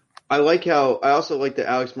England. I also like that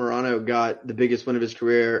Alex Morano got the biggest win of his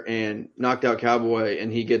career and knocked out Cowboy,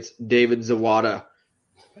 and he gets David Zawada.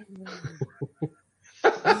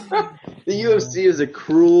 The UFC is a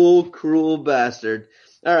cruel, cruel bastard.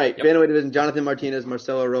 All right, bantamweight division: Jonathan Martinez,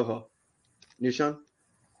 Marcelo Rojo. Nushan?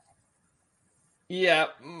 Yeah,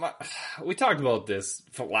 we talked about this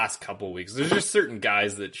for the last couple of weeks. There's just certain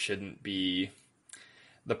guys that shouldn't be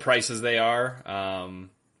the prices they are.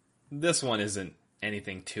 This one isn't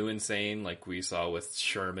anything too insane, like we saw with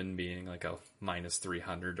Sherman being like a minus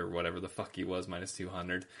 300 or whatever the fuck he was, minus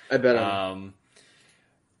 200. I bet him.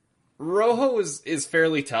 Rojo is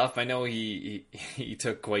fairly tough. I know he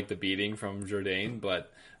took quite the beating from Jourdain,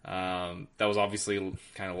 but that was obviously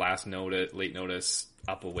kind of late notice,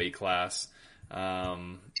 up a weight class.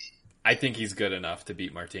 I think he's good enough to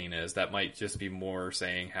beat Martinez. That might just be more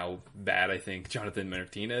saying how bad I think Jonathan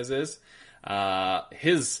Martinez is.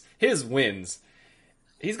 His wins,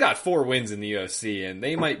 he's got 4 wins in the UFC, and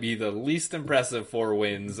they might be the least impressive 4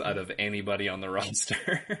 wins out of anybody on the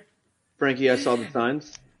roster. Frankie, I saw the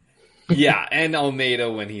signs. Yeah, and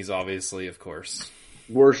Almeida when he's obviously, of course,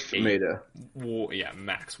 worst Almeida. Yeah,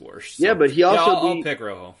 max worst. So. Yeah, but he also I'll pick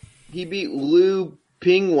Rojo. He beat Liu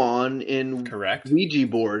Pingwan in correct Ouija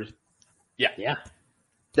board. Yeah.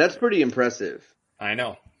 That's pretty impressive. I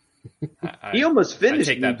know. He almost finished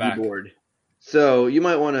Ouija board. So you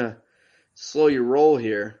might want to slow your roll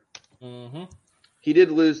here. Mm-hmm. He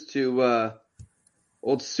did lose to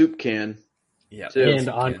old Soup Can. Yeah, and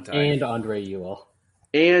Andre Ewell.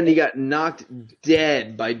 And he got knocked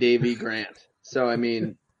dead by Davey Grant. So, I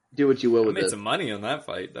mean, do what you will with it. Made some money on that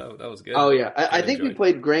fight, though. That was good. Oh, yeah. I think we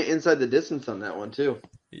played Grant inside the distance on that one, too.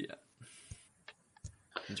 Yeah.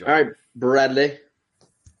 All right, Bradley.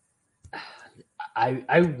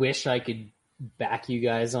 I wish I could back you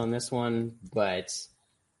guys on this one, but,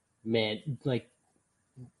 man, like,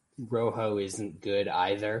 Rojo isn't good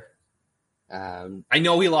either. I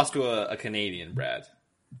know he lost to a Canadian, Brad.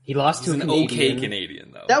 He lost to an okay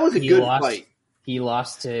Canadian, though. That was a good fight. He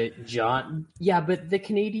lost to John. Yeah, but the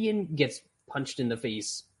Canadian gets punched in the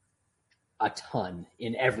face a ton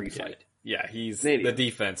in every fight. Yeah, the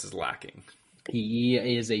defense is lacking. He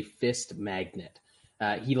is a fist magnet.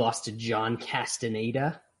 He lost to John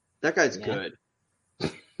Castaneda. That guy's good.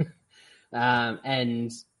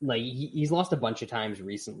 And like he's lost a bunch of times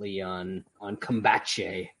recently on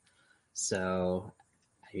Combache. So,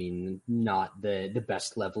 I mean, not the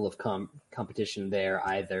best level of competition there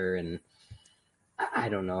either. And I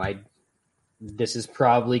don't know. This is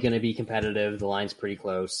probably going to be competitive. The line's pretty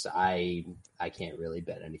close. I can't really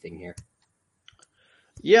bet anything here.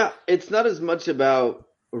 Yeah, it's not as much about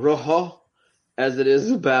Rojo as it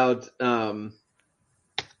is about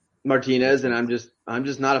Martinez, and I'm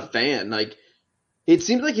just not a fan. Like, it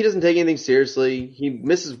seems like he doesn't take anything seriously. He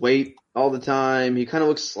misses weight all the time. He kind of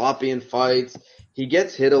looks sloppy in fights. He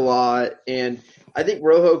gets hit a lot, and I think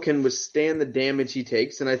Rojo can withstand the damage he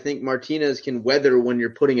takes, and I think Martinez can weather when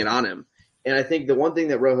you're putting it on him. And I think the one thing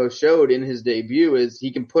that Rojo showed in his debut is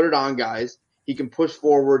he can put it on guys, he can push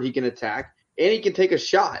forward, he can attack, and he can take a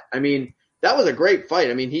shot. I mean, that was a great fight.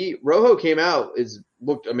 I mean, Rojo came out,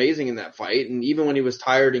 looked amazing in that fight, and even when he was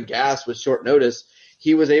tired and gassed with short notice,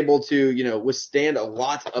 he was able to, withstand a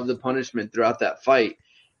lot of the punishment throughout that fight.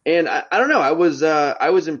 And I don't know, I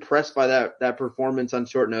was impressed by that performance on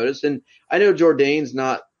short notice. And I know Jourdain's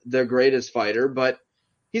not the greatest fighter, but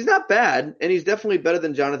he's not bad, and he's definitely better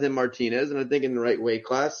than Jonathan Martinez, and I think in the right weight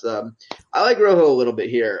class. I like Rojo a little bit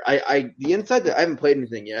here. I haven't played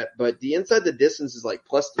anything yet, but the inside the distance is like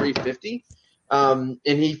plus 350. And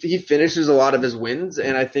he finishes a lot of his wins,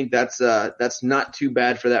 and I think that's not too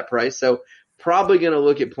bad for that price. So probably going to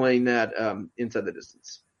look at playing that inside the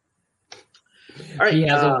distance. All right, he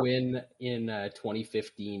has a win in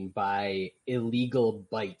 2015 by illegal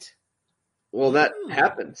bite. Well, that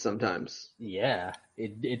happens sometimes. Yeah,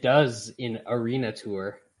 it does in Arena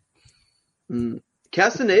Tour.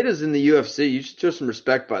 Castaneda's in the UFC. You should show some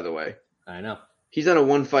respect, by the way. I know. He's on a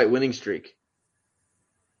 1-fight winning streak.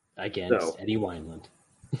 Against Eddie Wineland.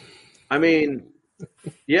 I mean,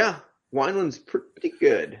 Yeah, Wineland's pretty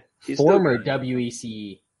good. He's Former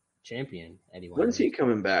WEC champion Eddie Wineland. When's he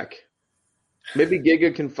coming back? Maybe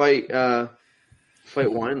Giga can fight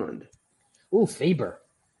Wineland. Ooh, Faber.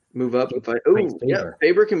 Move up and fight. Ooh, yeah,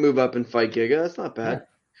 Faber can move up and fight Giga. That's not bad.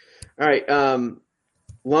 Yeah. All right,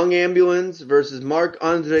 Lung Ambulance versus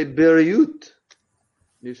Marc-Andre Berriut.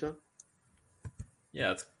 Nisha?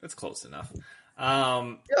 Yeah, it's close enough. Yeah,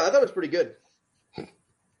 I thought it was pretty good.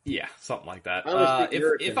 Yeah, something like that.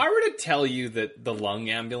 If I were to tell you that the Lung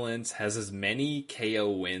Ambulance has as many KO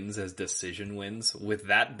wins as decision wins with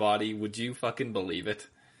that body, would you fucking believe it?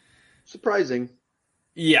 Surprising.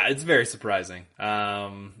 Yeah, it's very surprising.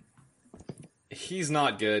 He's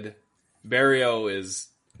not good. Barrio is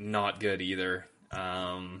not good either.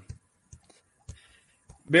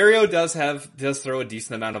 Barrio does throw a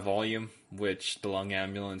decent amount of volume, which the Lung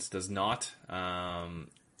Ambulance does not.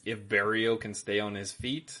 If Barrio can stay on his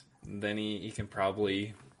feet, then he can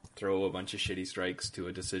probably throw a bunch of shitty strikes to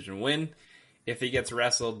a decision win. If he gets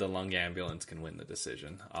wrestled, the Lung Ambulance can win the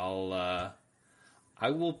decision. I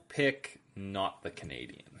will pick not the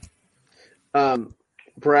Canadian.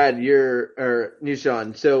 Brad,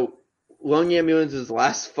 Nishan. So Lung Ambulance's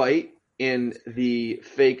last fight in the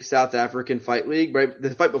fake South African Fight League, right?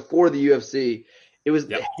 The fight before the UFC, it was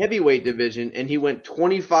the heavyweight division, and he went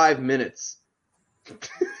 25 minutes.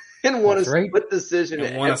 And won split decision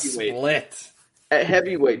at heavyweight. At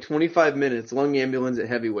heavyweight, 25 minutes. Lung Ambulance at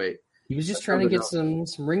heavyweight. He was just trying to get some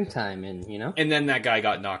ring time in, you know? And then that guy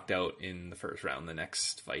got knocked out in the first round the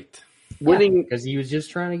next fight. Winning because he was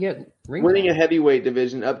just trying to get winning a heavyweight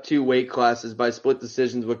division up 2 weight classes by split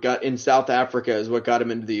decisions in South Africa is what got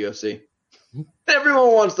him into the UFC.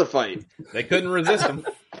 Everyone wants to fight. They couldn't resist him.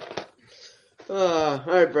 All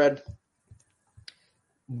right, Brad.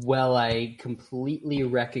 Well, I completely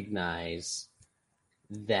recognize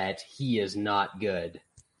that he is not good.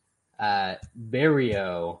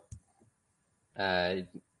 Barrio,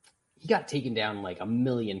 he got taken down like 1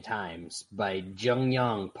 million times by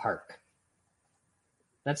Jungyang Park.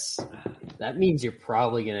 That means you're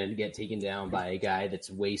probably going to get taken down by a guy that's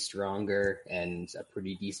way stronger and a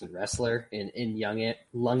pretty decent wrestler in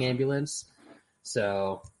Lung Ambulance.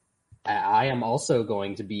 So I am also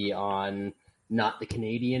going to be on not the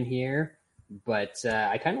Canadian here, but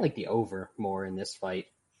I kind of like the over more in this fight.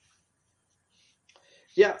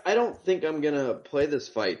 Yeah, I don't think I'm going to play this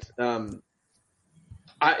fight.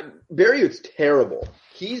 Barriot's terrible.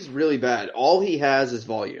 He's really bad. All he has is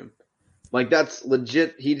volume. Like, that's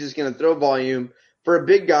legit. He's just going to throw volume. For a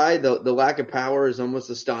big guy, the lack of power is almost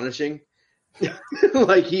astonishing.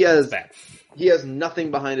 Like, he has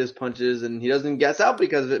nothing behind his punches, and he doesn't gas out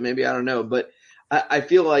because of it. Maybe, I don't know. But I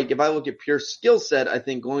feel like if I look at pure skill set, I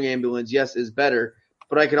think Lung Ambulance, yes, is better.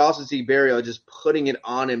 But I could also see Barrio just putting it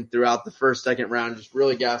on him throughout the first, second round, just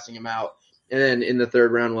really gassing him out. And then in the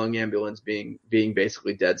third round, Lung Ambulance being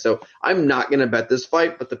basically dead. So I'm not going to bet this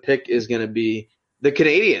fight, but the pick is going to be the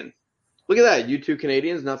Canadian. Look at that. You two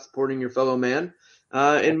Canadians not supporting your fellow man.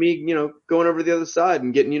 And me, going over to the other side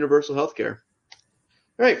and getting universal health care.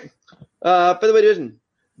 All right. Featherweight division.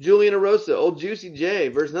 Julian Erosa, old Juicy J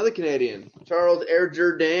versus another Canadian, Charles Air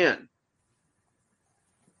Jourdain.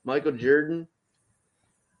 Michael Jordan.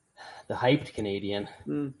 The hyped Canadian.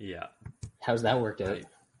 Yeah. How's that worked out?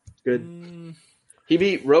 Good. He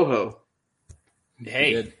beat Rojo.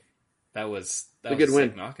 Hey, good. that was a good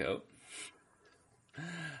win. Knockout.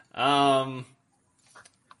 I'm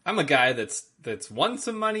a guy that's won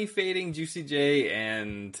some money fading Juicy J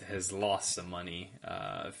and has lost some money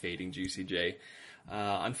fading Juicy J.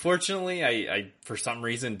 Unfortunately, I for some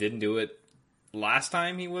reason didn't do it last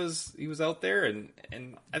time he was out there,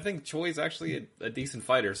 and I think Choi's actually a decent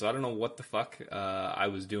fighter, so I don't know what the fuck I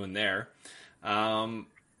was doing there.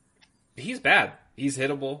 He's bad. He's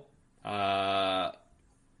hittable.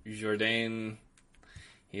 Jourdain,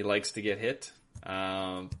 he likes to get hit,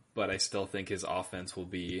 but I still think his offense will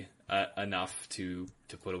be enough to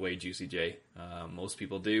put away Juicy J. Most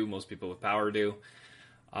people do. Most people with power do.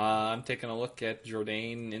 I'm taking a look at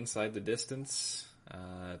Jourdain inside the distance.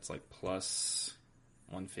 It's like plus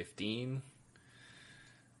 115.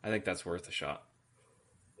 I think that's worth a shot.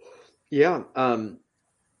 Yeah.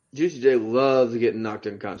 Juicy J loves getting knocked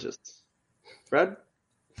unconscious. Brad?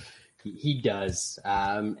 He does.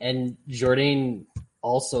 And Jourdain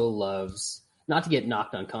also loves not to get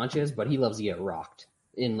knocked unconscious, but he loves to get rocked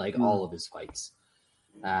in all of his fights.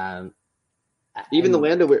 Even the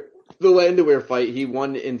Landwehr fight, he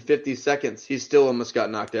won in 50 seconds. He still almost got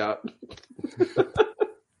knocked out.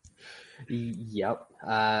 Yep.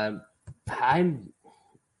 I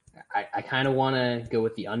kind of want to go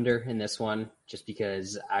with the under in this one, just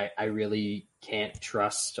because I really can't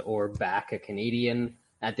trust or back a Canadian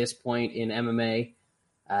at this point in MMA.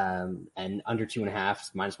 And under 2.5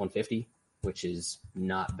 is minus 150, which is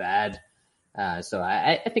not bad. So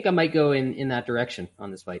I think I might go in that direction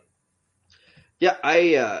on this fight. Yeah,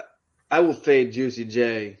 I will fade Juicy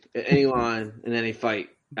J at any line in any fight.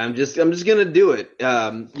 I'm just gonna do it.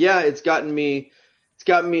 It's gotten me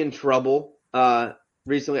in trouble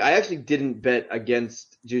recently. I actually didn't bet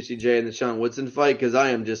against Juicy J in the Sean Woodson fight because I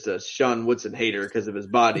am just a Sean Woodson hater because of his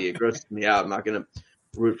body. It grosses me out. I'm not gonna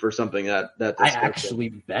root for something that I actually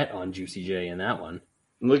bet on Juicy J in that one.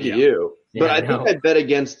 Look at you. Yeah, but I think I bet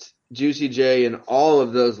against Juicy J in all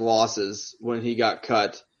of those losses when he got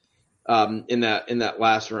cut in that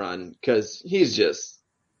last run because he's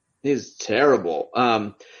terrible.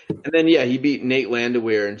 And then he beat Nate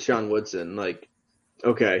Landwehr and Sean Woodson. Like,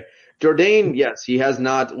 okay. Jourdain, yes, he has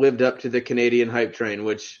not lived up to the Canadian hype train,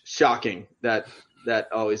 which shocking that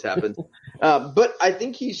always happens. But I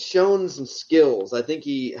think he's shown some skills. I think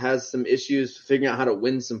he has some issues figuring out how to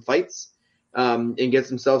win some fights, and gets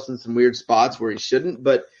himself in some weird spots where he shouldn't.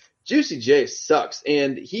 But Juicy J sucks,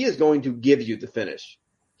 and he is going to give you the finish.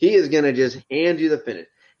 He is going to just hand you the finish.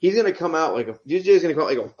 He's going to come out Juicy J is going to come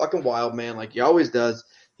out like a fucking wild man, like he always does.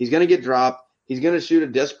 He's going to get dropped. He's going to shoot a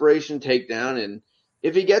desperation takedown, and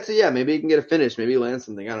if he gets it, maybe he can get a finish. Maybe he lands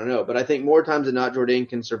something. I don't know. But I think more times than not, Jourdain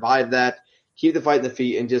can survive that, keep the fight in the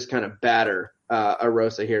feet, and just kind of batter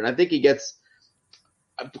Arosa here. And I think he gets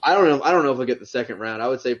 – I don't know if he'll get the second round. I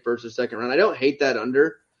would say first or second round. I don't hate that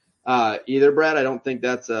under either, Brad. I don't think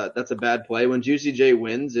that's a bad play. When Juicy J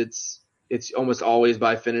wins, it's almost always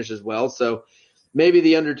by finish as well. So maybe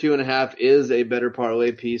the under 2.5 is a better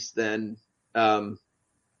parlay piece than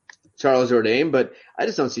Charles Jourdain, but I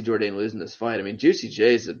just don't see Jourdain losing this fight. I mean, Juicy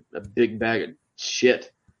J is a big bag of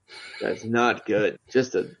shit. That's not good.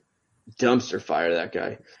 Just a dumpster fire, that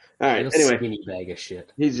guy. All right, anyway. Skinny bag of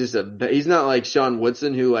shit. He's he's not like Sean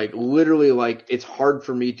Woodson, who literally it's hard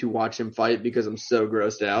for me to watch him fight because I'm so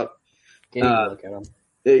grossed out. Can't even look at him.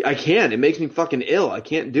 I can't. It makes me fucking ill. I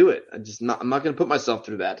can't do it. I'm not going to put myself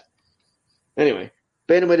through that. Anyway,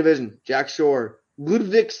 bantamweight division, Jack Shore,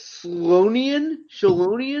 Ludwig Shalonian?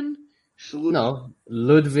 No,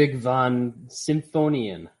 Ludwig van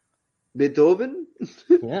Symphonien. Beethoven?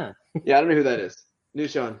 Yeah. Yeah, I don't know who that is. New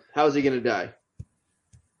Sean, how is he going to die?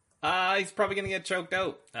 He's probably going to get choked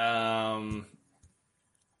out.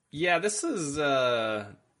 This is...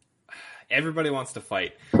 everybody wants to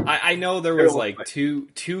fight. I know there was two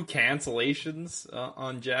cancellations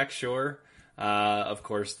on Jack Shore. Of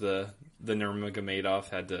course, the Nurmagomedov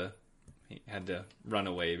had to run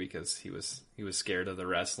away because he was scared of the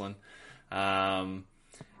wrestling. And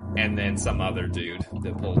then some other dude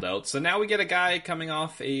that pulled out. So now we get a guy coming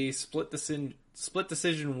off a split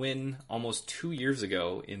decision win almost 2 years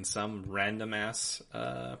ago in some random ass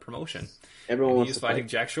promotion. Everyone wants he's to fighting fight.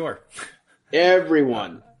 Jack Shore.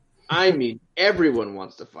 Everyone. I mean, everyone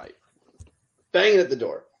wants to fight. Banging at the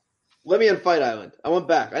door. Let me on Fight Island. I want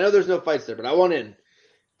back. I know there's no fights there, but I want in.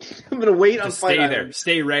 I'm going to wait on Fight Island.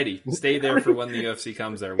 Stay there. Stay ready. Stay there for when the UFC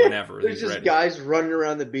comes there, whenever. There's just ready. Guys running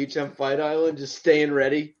around the beach on Fight Island, just staying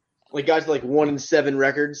ready. Like guys with 1-7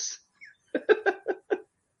 records.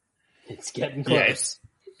 It's getting close.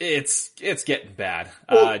 Yeah, it's getting bad.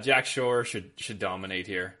 Jack Shore should dominate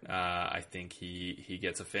here. I think he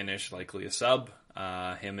gets a finish, likely a sub.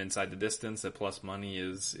 Him inside the distance at plus money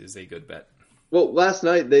is a good bet. Well, last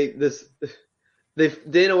night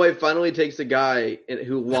Dana White finally takes a guy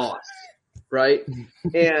who lost, right?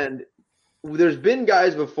 And there's been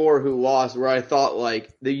guys before who lost where I thought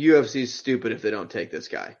the UFC's stupid if they don't take this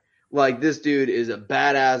guy. This dude is a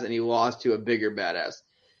badass and he lost to a bigger badass.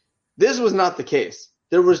 This was not the case.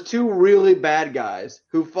 There was two really bad guys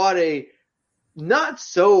who fought a not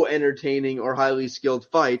so entertaining or highly skilled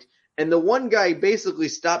fight. And the one guy basically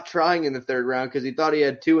stopped trying in the third round because he thought he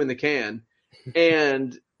had two in the can.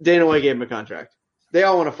 And Dana White gave him a contract. They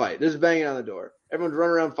all want to fight. They're just banging on the door. Everyone's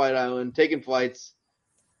running around Fight Island, taking flights.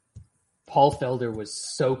 Paul Felder was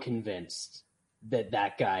so convinced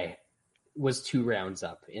that guy was 2 rounds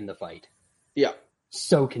up in the fight. Yeah.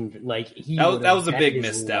 So convinced. That was a big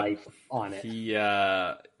misstep on it.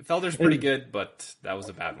 Felder's pretty good, but that was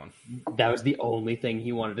a bad one. That was the only thing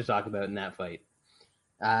he wanted to talk about in that fight.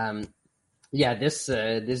 This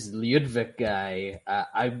Ludwig guy,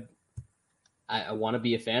 I want to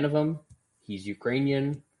be a fan of him. He's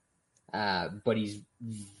Ukrainian, but he's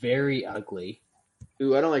very ugly.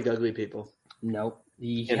 Ooh, I don't like ugly people. Nope.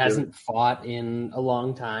 He hasn't fought in a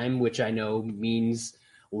long time, which I know means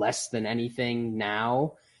less than anything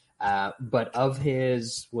now. But of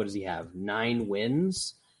his, what does he have? 9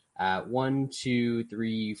 wins. 1, 2,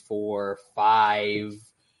 3, 4, 5,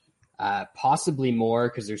 possibly more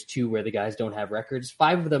because there's 2 where the guys don't have records.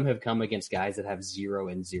 5 of them have come against guys that have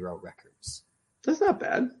 0-0 records. That's not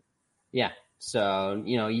bad. Yeah. So,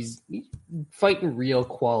 he's fighting real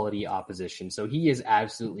quality opposition. So he is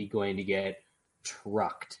absolutely going to get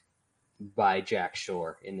trucked by Jack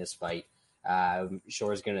Shore in this fight.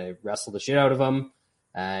 Shore's going to wrestle the shit out of him.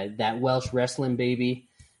 That Welsh wrestling baby,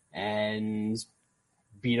 and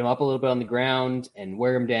beat him up a little bit on the ground and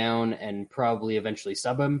wear him down and probably eventually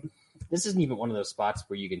sub him. This isn't even one of those spots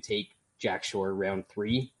where you can take Jack Shore round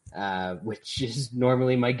 3, which is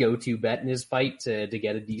normally my go-to bet in his fight to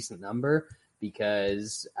get a decent number,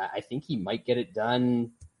 because I think he might get it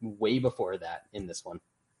done way before that in this one.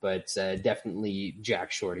 But definitely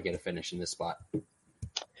Jack Shore to get a finish in this spot.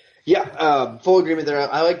 Yeah, full agreement there.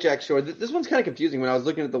 I like Jack Shore. This one's kind of confusing when I was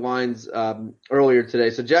looking at the lines earlier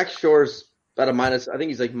today. So Jack Shore's about a minus, I think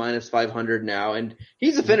he's like minus 500 now, and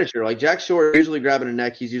he's a finisher. Like Jack Shore usually grabbing a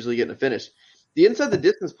neck, he's usually getting a finish. The inside the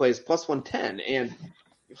distance play is plus 110, and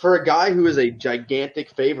for a guy who is a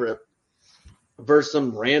gigantic favorite versus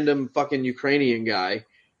some random fucking Ukrainian guy,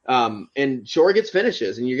 and Shore gets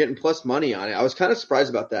finishes, and you're getting plus money on it. I was kind of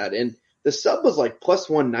surprised about that, and the sub was like plus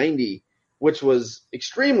 190. Which was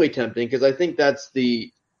extremely tempting because I think that's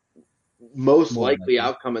the most likely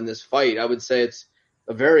outcome in this fight. I would say it's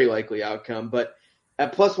a very likely outcome. But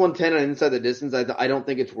at plus 110 on inside the distance, I don't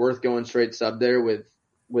think it's worth going straight sub there with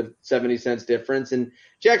 70 cents difference. And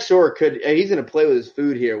Jack Shore he's going to play with his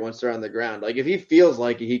food here once they're on the ground. Like if he feels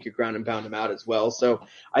like it, he could ground and pound him out as well. So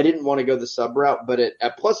I didn't want to go the sub route. But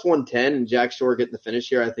at plus 110 and Jack Shore getting the finish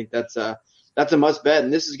here, I think that's a must bet.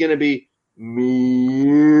 And this is going to be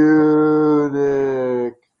Munich.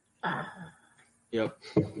 Yep.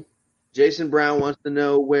 Jason Brown wants to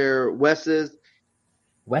know where Wes is.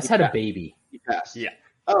 Wes had a baby. He passed. Yeah.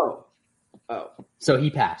 Oh. So he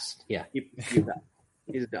passed. Yeah. He passed.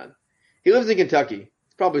 He's done. He lives in Kentucky.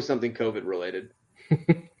 It's probably something COVID related.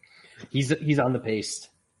 He's on the pace.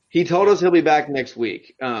 He told us he'll be back next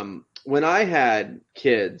week. When I had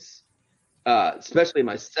kids, especially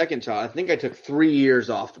my second child, I think I took 3 years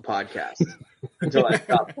off the podcast until I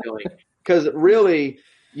stopped doing it. Because really,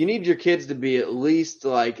 you need your kids to be at least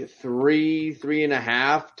like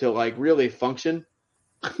 3.5 to like really function.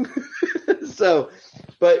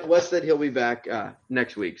 But Wes said he'll be back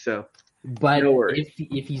next week. So, but no worries.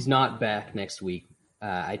 If he's not back next week,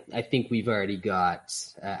 I think we've already got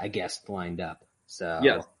a guest lined up. So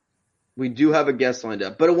yes. We do have a guest lined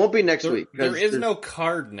up, but it won't be next week. There's no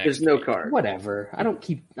card next week. There's no card. Whatever.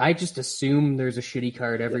 I just assume there's a shitty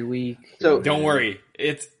card every week. So don't worry.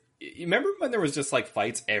 You remember when there was just like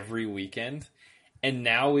fights every weekend? And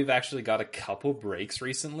now we've actually got a couple breaks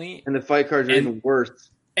recently. And the fight cards are even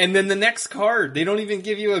worse. And then the next card, they don't even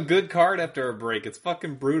give you a good card after a break. It's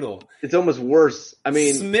fucking brutal. It's almost worse. I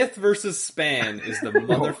mean, Smith versus Spann is the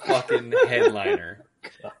motherfucking headliner.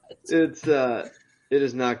 God. It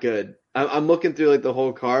is not good. I'm looking through like the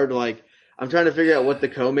whole card. Like I'm trying to figure out what the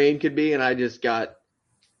co-main could be, and I just got.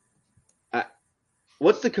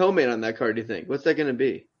 What's the co-main on that card? Do you think? What's that going to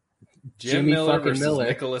be? Jim Miller versus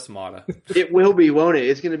Nicholas Mata. It will be, won't it?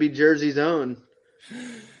 It's going to be Jersey's own.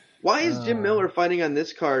 Why is Jim Miller fighting on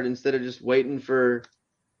this card instead of just waiting for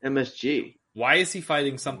MSG? Why is he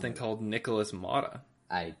fighting something called Nicholas Mata?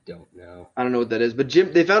 I don't know. I don't know what that is, but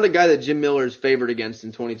they found a guy that Jim Miller is favored against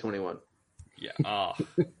in 2021. Yeah,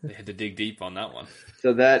 they had to dig deep on that one.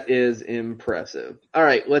 So that is impressive. All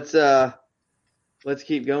right, let's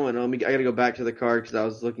keep going. I got to go back to the card because I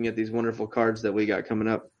was looking at these wonderful cards that we got coming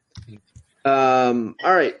up. All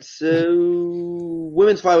right, so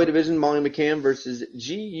women's flyweight division: Molly McCann versus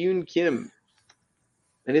Ji Yoon Kim.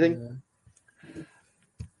 Anything?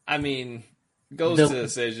 I mean, goes to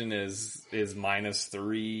decision is minus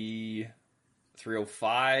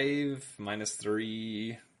 305, minus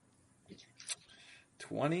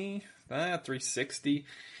 320, 360.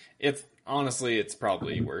 It's honestly, it's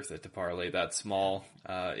probably worth it to parlay that small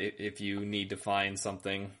if you need to find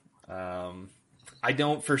something. I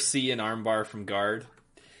don't foresee an armbar from guard.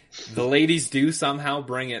 The ladies do somehow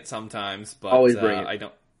bring it sometimes, but always bring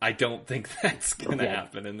it. I don't think that's going to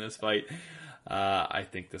happen in this fight. I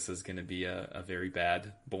think this is going to be a very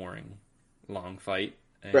bad, boring, long fight.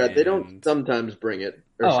 Brad, they don't sometimes bring it.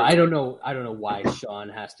 I don't know why Sean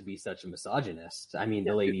has to be such a misogynist. I mean,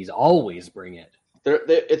 the ladies always bring it.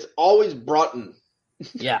 It's always brought in.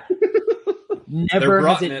 Yeah. Never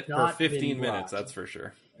has it for 15 minutes, that's for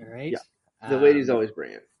sure. All right. Yeah. The ladies always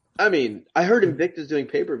bring it. I mean, I heard Invicta's doing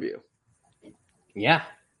pay-per-view. Yeah.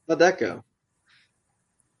 How'd that go?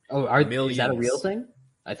 Oh, is that a real thing?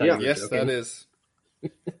 I thought. Yeah. You were yes, joking. that is.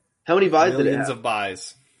 How many buys did it Millions have? of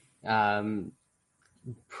buys.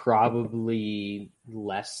 Probably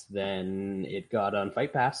less than it got on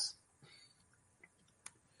Fight Pass.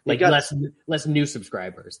 It got- less new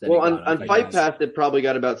subscribers than Well, it got on Fight Pass, it probably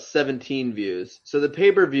got about 17 views. So the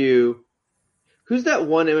pay-per-view, who's that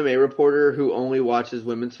one MMA reporter who only watches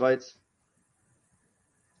women's fights?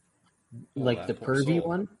 Like the pervy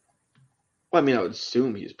one? Well, I mean, I would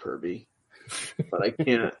assume he's pervy, but I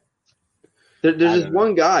can't. There's I this don't know.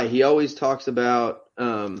 one guy, he always talks about, you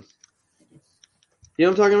know what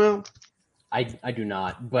I'm talking about? I do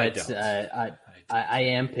not, but don't. I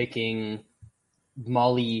am picking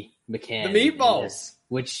Molly McCann. The in meatballs! this,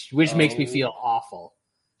 which makes me feel awful.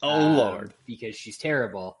 Oh, Lord. Because she's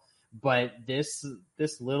terrible. But this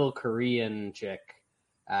little Korean chick,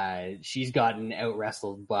 she's gotten out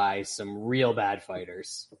wrestled by some real bad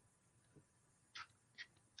fighters.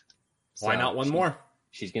 Why not one more?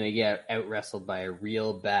 She's gonna get out wrestled by a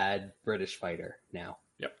real bad British fighter now.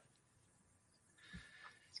 Yep.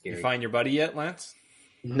 Scary. You find your buddy yet, Lance?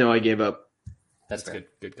 No, I gave up. That's fair. good.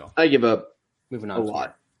 Good call. I give up Moving a on.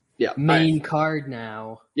 lot. Yeah. Main card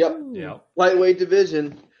now. Yep. Yeah. Lightweight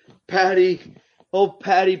division. Patty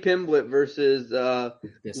Pimblett versus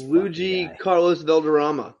This Luigi fucking guy. Carlos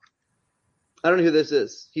Valderrama. I don't know who this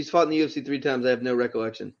is. He's fought in the UFC 3 times. I have no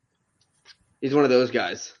recollection. He's one of those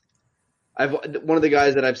guys. One of the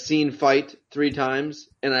guys that I've seen fight 3 times,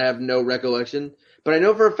 and I have no recollection. But I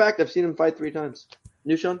know for a fact I've seen him fight 3 times.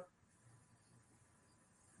 You, Sean?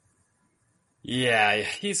 Yeah,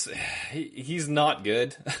 he's not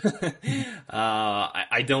good.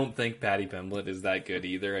 I don't think Patty Pimblett is that good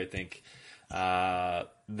either. I think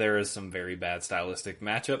there is some very bad stylistic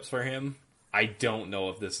matchups for him. I don't know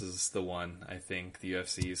if this is the one. I think the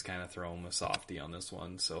UFC is kind of throwing him a softie on this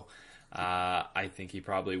one. So I think he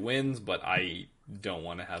probably wins, but I don't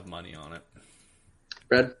want to have money on it.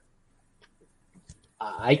 Brad?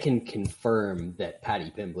 I can confirm that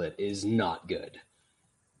Patty Pimblett is not good,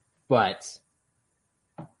 but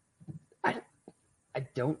I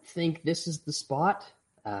don't think this is the spot.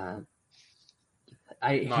 Not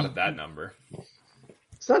at that number.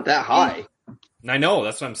 It's not that high. I know,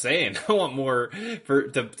 that's what I'm saying. I want more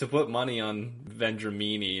to put money on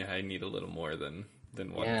Vendramini. I need a little more than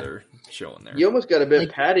what they're showing there. You almost got a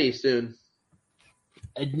bit Patty soon.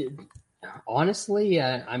 Honestly,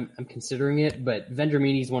 I'm considering it, but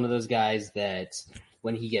Vendramini's one of those guys that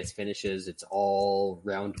when he gets finishes, it's all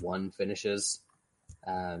round 1 finishes.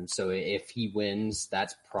 So if he wins,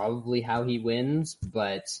 that's probably how he wins.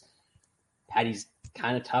 But Patty's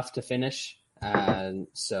kind of tough to finish. And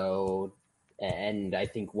I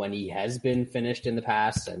think when he has been finished in the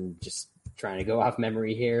past, I'm just trying to go off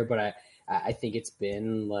memory here, but I think it's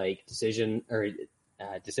been like decisions,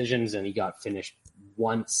 and he got finished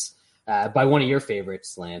once by one of your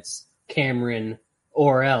favorites, Lance, Cameron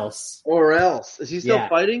or else. Or else. Is he still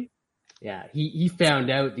fighting? Yeah, he found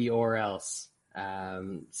out the or else.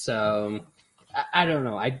 So I don't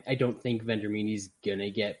know. I don't think Vendramini's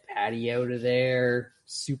gonna get Patty out of there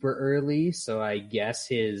super early, so I guess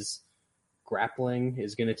his grappling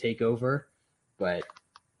is gonna take over, but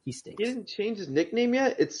he stinks. He didn't change his nickname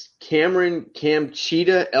yet? It's Cameron Cam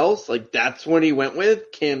Cheetah else? Like that's what he went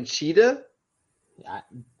with? Cam Cheetah?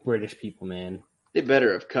 British people, man. They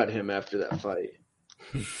better have cut him after that fight.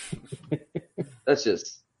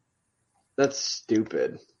 That's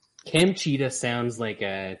stupid. Cam Cheetah sounds like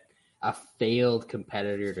a failed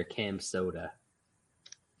competitor to Cam Soda.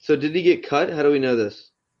 So did he get cut? How do we know this?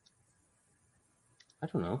 I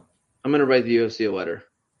don't know. I'm going to write the UFC a letter.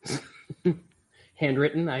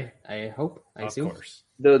 Handwritten, I hope. I assume. Of course.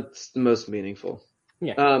 That's the most meaningful.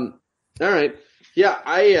 Yeah. All right. Yeah,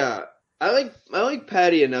 I like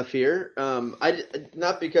Patty enough here.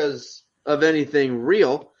 Not because of anything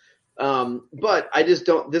real, but I just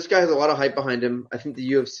don't. This guy has a lot of hype behind him. I think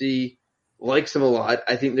the UFC likes him a lot.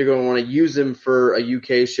 I think they're going to want to use him for a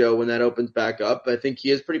UK show when that opens back up. I think he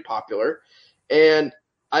is pretty popular, and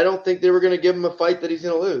I don't think they were going to give him a fight that he's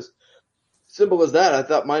going to lose. Simple as that. I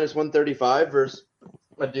thought minus 135 versus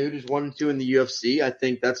a dude who's 1-2 in the UFC. I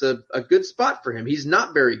think that's a good spot for him. He's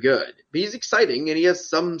not very good, but he's exciting and he has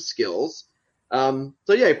some skills. So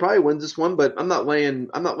yeah, he probably wins this one, but I'm not laying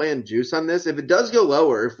juice on this. If it does go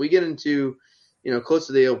lower, if we get into, close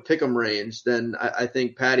to the pick'em range, then I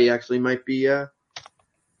think Patty actually might be a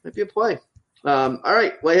play. All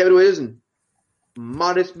right, light heavyweight is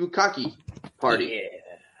Modest Bukaki party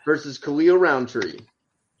versus Khalil Roundtree.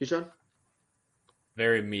 You, Sean?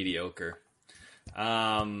 Very mediocre.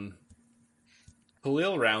 Khalil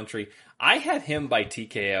Roundtree. I had him by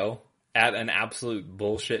TKO at an absolute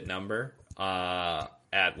bullshit number.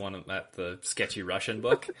 at the sketchy Russian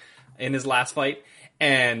book in his last fight,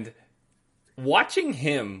 and watching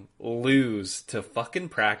him lose to fucking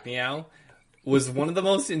Prachniow was one of the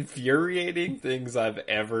most infuriating things I've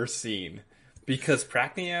ever seen, because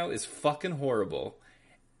Prachniow is fucking horrible,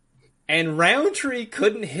 and Roundtree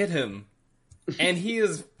couldn't hit him, and he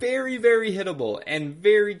is very, very hittable and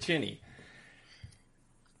very chinny.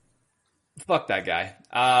 Fuck that guy.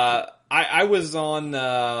 I was on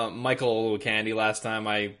Michael Olowokandi last time.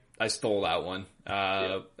 I stole that one.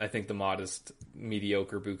 I think the modest,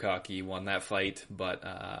 mediocre Bukkake won that fight, but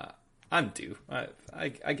I'm due.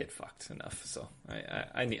 I get fucked enough, so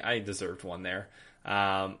I deserved one there.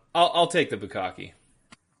 I'll take the Bukkake.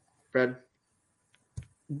 Fred?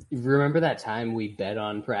 Remember that time we bet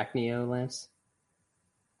on Prachnio, Lance?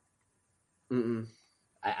 Mm-mm.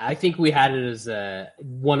 I think we had it as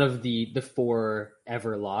one of the 4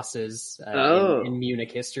 ever losses in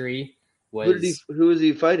Munich history. Who was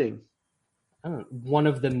he fighting? I don't know, one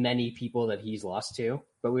of the many people that he's lost to.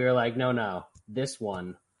 But we were like, no, this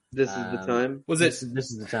one. This is the time? This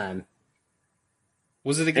is the time.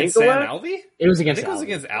 Was it against San Alvey? It was against Alvey. It was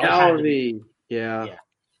against Alvey. Yeah.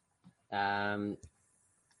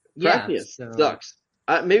 Sucks.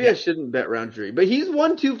 Maybe I shouldn't bet Roundtree, but he's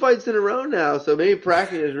won 2 fights in a row now, so maybe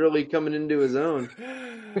Prachniow is really coming into his own.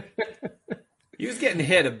 He was getting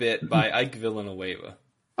hit a bit by Ike Villanueva.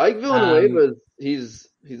 Ike Villanueva, he's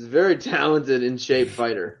a very talented, in shape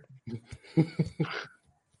fighter.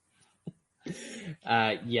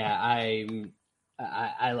 I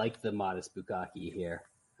like the modest Bukkake here.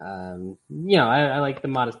 I like the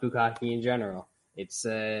modest Bukkake in general. It's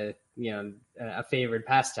a favored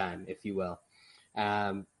pastime, if you will.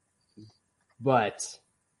 But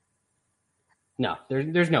no,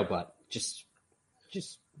 there's no but. Just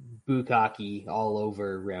Bukkake all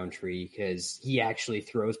over Roundtree, because he actually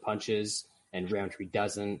throws punches and Roundtree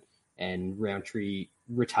doesn't, and Roundtree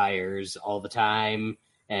retires all the time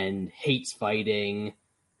and hates fighting.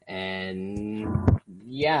 And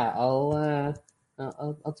yeah, I'll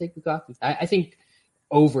take Bukkake. I think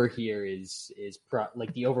over here is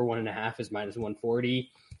the over 1.5 is minus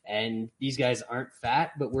 140. And these guys aren't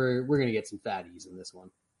fat, but we're gonna get some fatties in this one.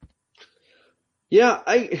 Yeah,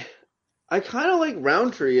 I kind of like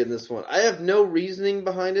Roundtree in this one. I have no reasoning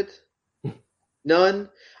behind it, none.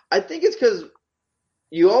 I think it's because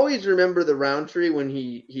you always remember the Roundtree when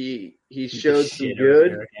he showed some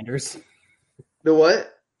good. Eric Anders. The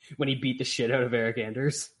what? When he beat the shit out of Eric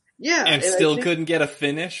Anders. Yeah, and still couldn't get a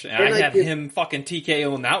finish. And I had him fucking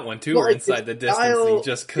TKO in that one too, or inside the distance. He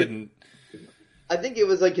just couldn't. I think it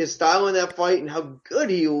was like his style in that fight and how good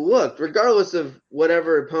he looked, regardless of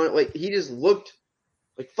whatever opponent. Like, he just looked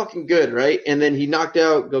like fucking good, right? And then he knocked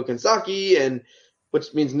out Gokensaki,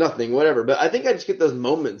 which means nothing, whatever. But I think I just get those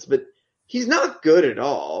moments. But he's not good at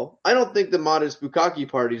all. I don't think the modest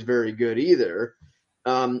Bukkake party is very good either.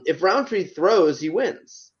 If Roundtree throws, he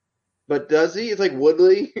wins. But does he? It's like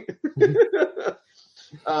Woodley.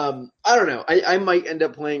 I don't know. I might end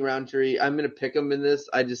up playing Roundtree. I'm going to pick him in this.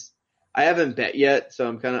 I haven't bet yet, so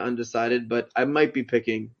I'm kind of undecided, but I might be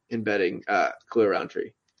picking and betting Khalil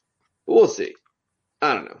Roundtree. But we'll see.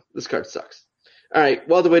 I don't know. This card sucks. All right,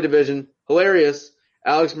 welterweight division. Hilarious.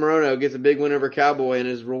 Alex Morono gets a big win over Cowboy, and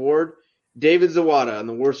his reward, David Zawada on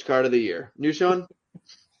the worst card of the year. New Sean?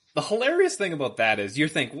 The hilarious thing about that is you're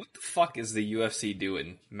thinking, what the fuck is the UFC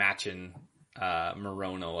doing matching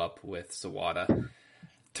Morono up with Zawada?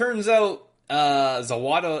 Turns out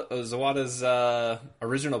Zawada's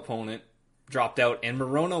original opponent dropped out, and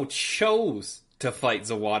Morono chose to fight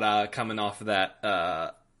Zawada coming off of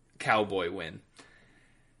that Cowboy win.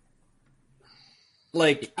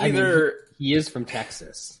 Like, he is from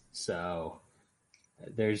Texas, so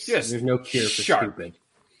there's no cure for stupid.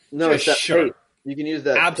 No, it's that tape. You can use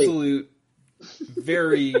that absolute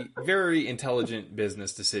very, very intelligent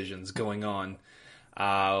business decisions going on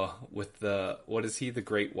with what is he, the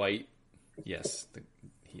Great White? Yes,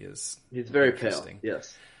 he is. He's very pale.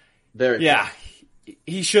 Yes, very. Yeah,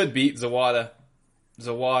 he should beat Zawada.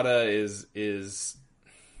 Zawada is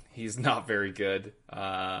he's not very good.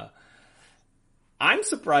 I'm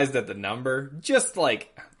surprised at the number. Just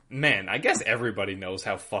like, man, I guess everybody knows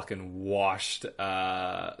how fucking washed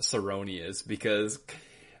Cerrone is, because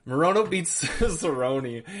Morono beats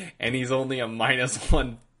Cerrone and he's only a minus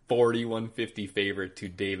 140, 150 favorite to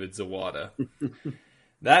David Zawada.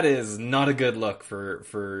 That is not a good look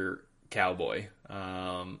for Cowboy.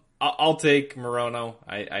 I'll take Morono.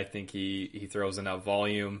 I think he throws enough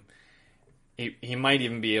volume. He might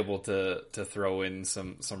even be able to throw in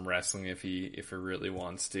some wrestling if he really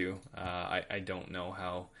wants to. I don't know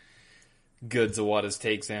how good Zawada's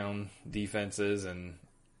takedown defenses, and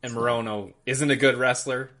Morono isn't a good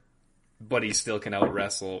wrestler, but he still can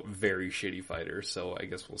out-wrestle very shitty fighters, so I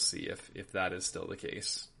guess we'll see if that is still the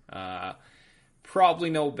case. Probably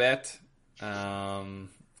no bet.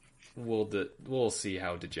 We'll see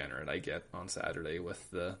how degenerate I get on Saturday with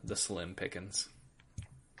the slim pickings.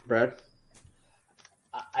 Brad?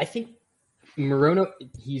 I think Morono,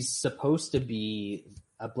 he's supposed to be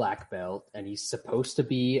a black belt, and he's supposed to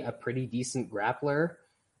be a pretty decent grappler.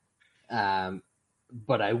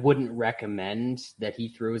 But I wouldn't recommend that he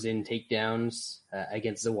throws in takedowns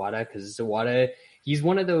against Zawada, because Zawada, he's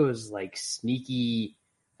one of those like sneaky,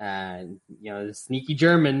 sneaky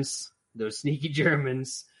Germans. Those sneaky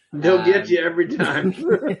Germans. They'll get you every time.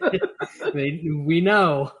 We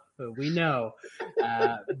know.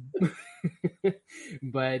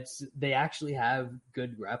 But they actually have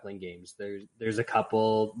good grappling games. There's a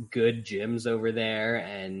couple good gyms over there,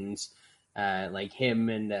 and like him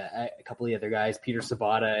and a couple of the other guys, Peter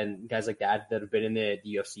Sabata and guys like that have been in the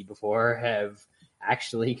UFC before, have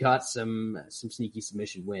actually got some sneaky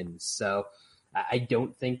submission wins. So I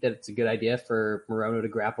don't think that it's a good idea for Morono to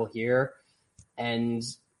grapple here. And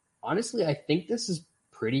honestly, I think this is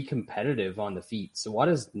pretty competitive on the feet.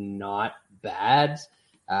 Sawada's not bad.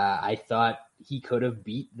 I thought he could have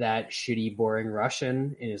beat that shitty, boring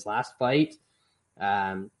Russian in his last fight.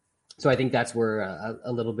 So I think that's where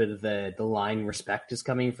a little bit of the line respect is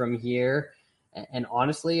coming from here. And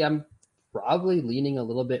honestly, I'm probably leaning a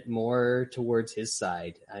little bit more towards his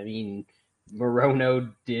side. I mean,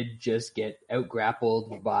 Morono did just get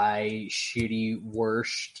out-grappled by shitty,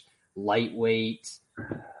 worst, lightweight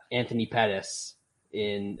Anthony Pettis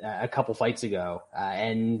in a couple fights ago,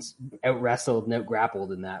 and out-wrestled and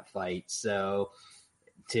out-grappled in that fight. So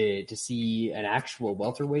to see an actual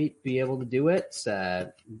welterweight be able to do it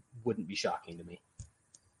wouldn't be shocking to me.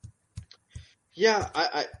 Yeah,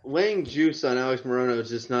 I laying juice on Alex Morono is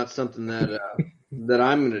just not something that that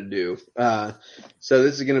I'm going to do. So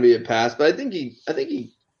this is going to be a pass, but I think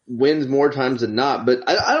he wins more times than not. But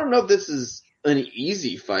I don't know if this is an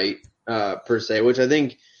easy fight per se, which I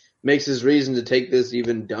think makes his reason to take this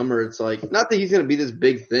even dumber. It's like, not that he's going to be this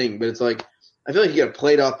big thing, but it's like, I feel like he got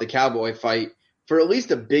played off the Cowboy fight for at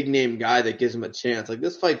least a big name guy that gives him a chance. Like,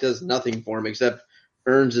 this fight does nothing for him except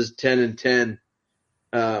earns his 10-10.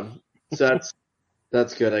 So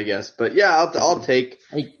that's good, I guess. But yeah, I'll take.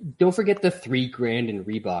 Hey, don't forget the $3,000 in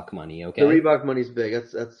Reebok money. Okay, the Reebok money's big.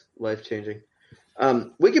 That's life changing.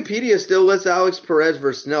 Wikipedia still lists Alex Perez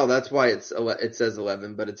versus Snell. That's why it says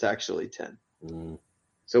 11, but it's actually 10.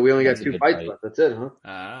 So we only got 2 fights left. That's it, huh?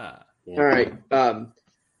 Yeah. All right.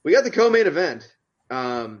 We got the co-main event.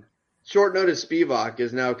 Short notice Spivak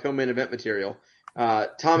is now co-main event material.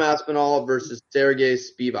 Tom Aspinall versus Sergey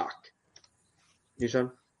Spivak. You,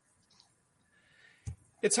 Sean?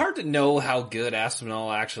 It's hard to know how good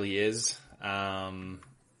Aspinall actually is.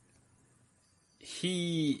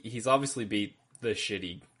 He's obviously beat the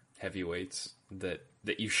shitty heavyweights that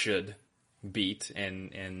you should beat,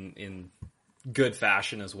 and in good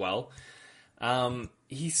fashion as well.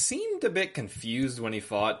 He seemed a bit confused when he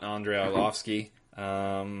fought Andrei Arlovsky.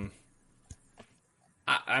 I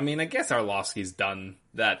mean, I guess Arlovsky's done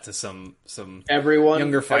that to some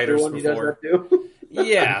younger fighters before.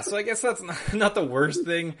 Yeah, so I guess that's not the worst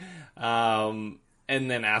thing. And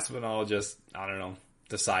then Aspinall just, I don't know,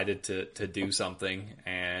 decided to do something,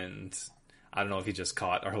 and I don't know if he just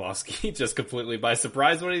caught Arlovsky just completely by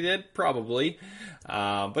surprise when he did, probably.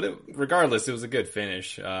 But regardless, it was a good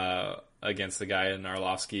finish against the guy in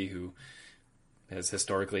Arlovsky who has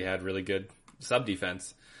historically had really good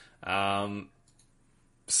sub-defense.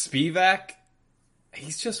 Spivak,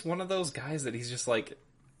 he's just one of those guys that he's just like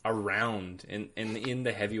around in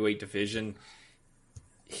the heavyweight division.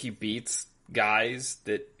 He beats guys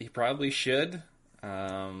that he probably should.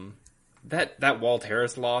 That Walt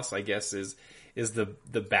Harris loss, I guess, is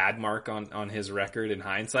the bad mark on his record in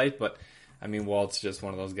hindsight. But I mean, Walt's just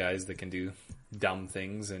one of those guys that can do dumb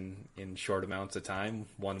things in short amounts of time,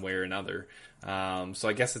 one way or another. So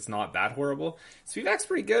I guess it's not that horrible. Spivak's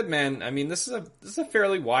pretty good, man. I mean, this is a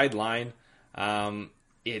fairly wide line.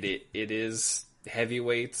 It is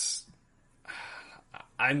heavyweights.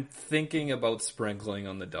 I'm thinking about sprinkling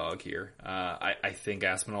on the dog here. I think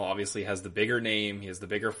Aspinall obviously has the bigger name. He has the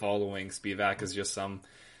bigger following. Spivak is just some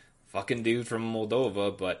fucking dude from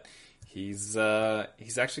Moldova, but he's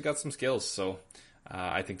actually got some skills. So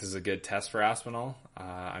I think this is a good test for Aspinall.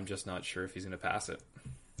 I'm just not sure if he's going to pass it.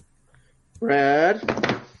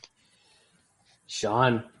 Brad?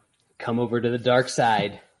 Sean, come over to the dark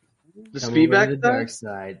side. The Spivak dark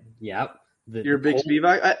side. Yep. You're a big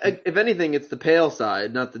Spivak? If anything, it's the pale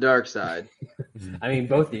side, not the dark side. I mean,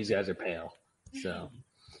 both these guys are pale. So,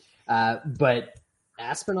 but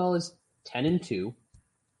Aspinall is 10-2.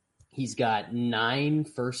 He's got 9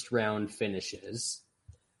 first-round finishes.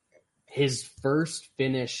 His first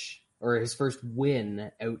finish, or his first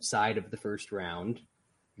win outside of the first round,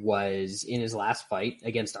 was in his last fight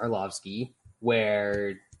against Arlovsky,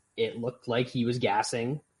 where it looked like he was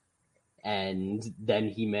gassing, and then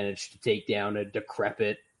he managed to take down a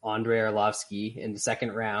decrepit Andrei Arlovsky in the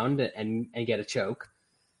second round and get a choke.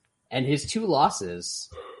 And his 2 losses,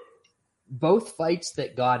 both fights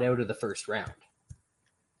that got out of the first round.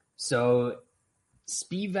 So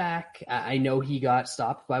Spivak, I know he got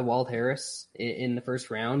stopped by Walt Harris in the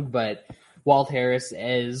first round, but Walt Harris,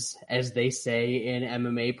 as they say in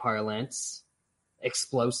MMA parlance,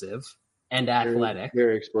 explosive and athletic.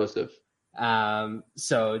 Very explosive.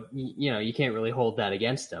 So, you can't really hold that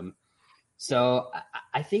against him. So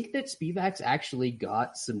I think that Spivak's actually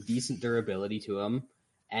got some decent durability to him.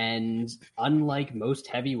 And unlike most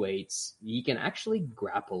heavyweights, he can actually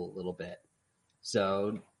grapple a little bit.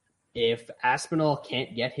 So if Aspinall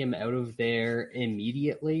can't get him out of there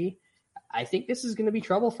immediately, I think this is going to be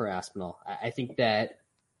trouble for Aspinall. I think that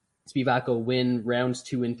Spivak will win rounds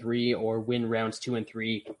 2 and 3, or win rounds 2 and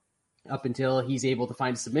 3 up until he's able to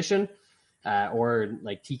find a submission or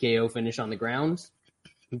like TKO finish on the ground.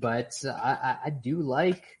 But I do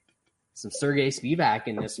like some Sergey Spivak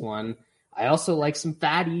in this one. I also like some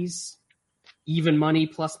fatties, even money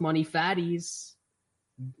plus money fatties.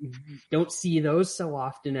 Don't see those so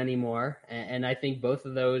often anymore, and I think both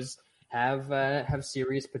of those have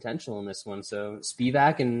serious potential in this one. So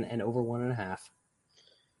Spivak and over 1.5.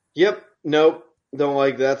 Yep. Nope. Don't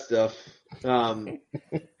like that stuff.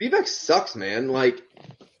 Spivak sucks, man. Like,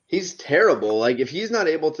 he's terrible. Like, if he's not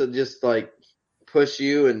able to just like push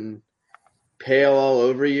you and pale all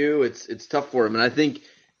over you, it's tough for him. And I think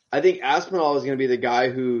Aspinall is going to be the guy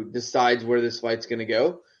who decides where this fight's going to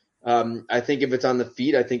go. I think if it's on the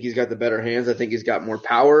feet, I think he's got the better hands. I think he's got more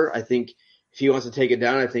power. I think if he wants to take it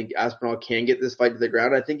down, I think Aspinall can get this fight to the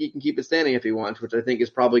ground. I think he can keep it standing if he wants, which I think is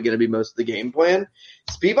probably going to be most of the game plan.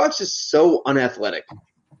 Spivak's just so unathletic.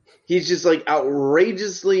 He's just like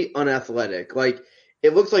outrageously unathletic. Like,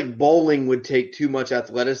 it looks like bowling would take too much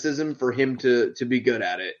athleticism for him to be good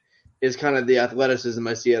at it, is kind of the athleticism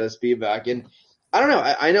I see out of Spivak. And I don't know.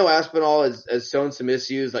 I know Aspinall has shown some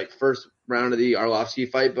issues, like first round of the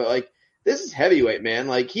Arlovsky fight, but like, this is heavyweight, man.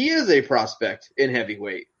 Like, he is a prospect in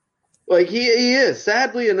heavyweight. Like, he is,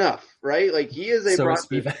 sadly enough, right? Like, he is a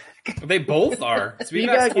prospect. They both are.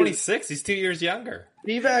 Spivak's 26. He's 2 years younger.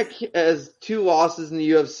 Spivak has 2 losses in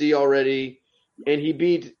the UFC already, and he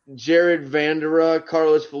beat Jared Vandera,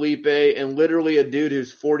 Carlos Felipe, and literally a dude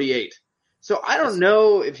who's 48. So I don't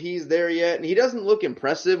know if he's there yet, and he doesn't look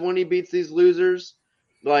impressive when he beats these losers.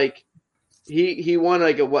 Like, he won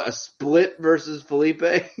like a split versus Felipe.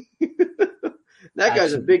 That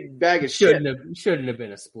guy's a big bag of shit. Shouldn't have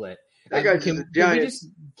been a split. That guy's a giant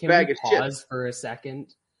bag of shit. Can we pause for a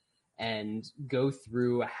second and go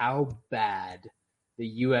through how bad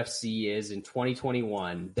the UFC is in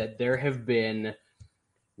 2021? That there have been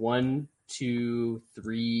 1, 2,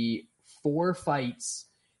 3, 4 fights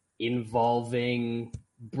involving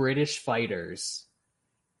British fighters,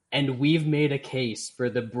 and we've made a case for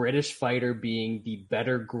the British fighter being the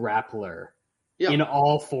better grappler in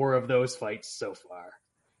all 4 of those fights so far.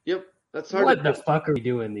 Yep, that's hard. What the fuck are we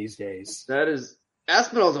doing these days? That is,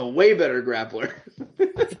 Aspinall's a way better grappler.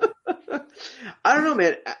 I don't know,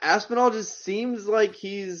 man. Aspinall just seems like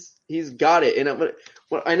he's got it. And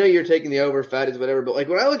I know you're taking the over fatties, whatever, but like,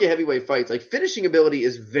 when I look at heavyweight fights, like, finishing ability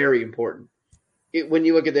is very important. When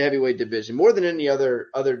you look at the heavyweight division, more than any other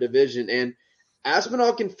division. And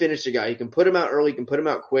Aspinall can finish a guy. He can put him out early, he can put him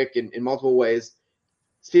out quick in multiple ways.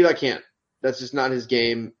 Spivak can't. That's just not his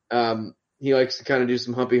game. He likes to kind of do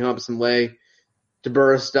some humpy hump, some lay,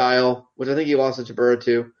 Tabura style, which I think he lost to Tabura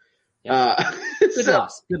too. Yeah.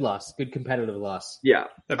 Good loss. Good competitive loss. Yeah.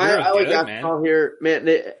 I like Aspinall here. Man,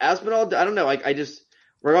 Aspinall, I don't know. Like, I just,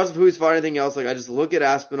 regardless of who he's fought, anything else, like, I just look at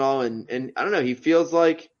Aspinall and I don't know, he feels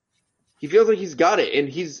like he's got it, and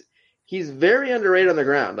he's very underrated on the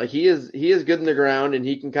ground. Like, he is good in the ground, and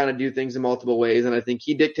he can kind of do things in multiple ways, and I think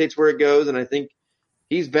he dictates where it goes, and I think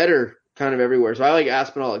he's better kind of everywhere. So I like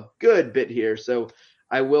Aspinall a good bit here, so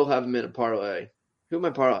I will have him in a parlay. Who am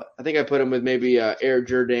I parlay? I think I put him with maybe Air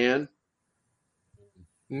Jordan.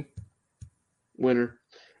 Winner.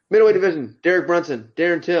 Middleweight division, Derek Brunson,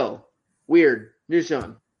 Darren Till. Weird.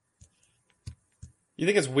 Newshon. You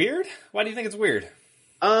think it's weird? Why do you think it's weird?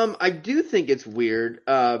 I do think it's weird.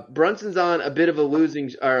 Brunson's on a bit of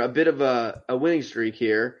a winning streak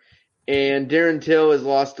here, and Darren Till has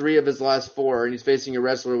lost 3 of his last 4, and he's facing a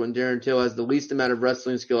wrestler when Darren Till has the least amount of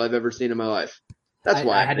wrestling skill I've ever seen in my life. That's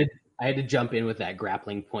why I had to jump in with that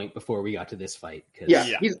grappling point before we got to this fight.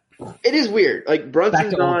 It is weird. Like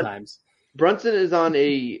Brunson's Brunson is on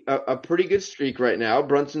a pretty good streak right now.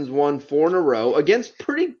 Brunson's won 4 in a row against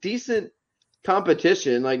pretty decent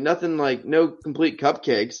competition, like nothing, like no complete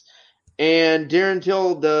cupcakes. And Darren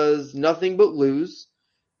Till does nothing but lose.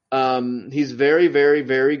 He's very, very,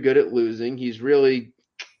 very good at losing. He's really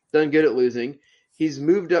done good at losing. He's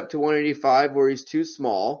moved up to 185 where he's too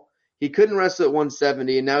small. He couldn't wrestle at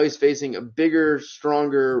 170, and now he's facing a bigger,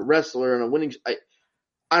 stronger wrestler on a winning. I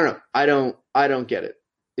don't know. I don't get it.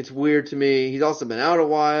 It's weird to me. He's also been out a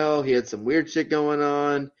while. He had some weird shit going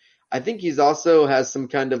on. I think he's also has some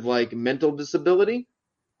kind of like mental disability.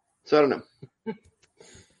 So I don't know.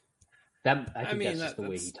 That's just the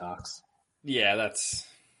way he talks. Yeah,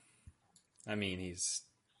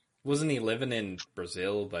 wasn't he living in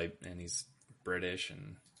Brazil and he's British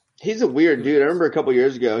and he's a weird dude. I remember a couple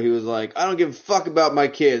years ago he was like, I don't give a fuck about my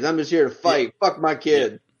kids. I'm just here to fight. Yeah. Fuck my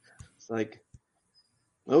kid. Yeah. It's like,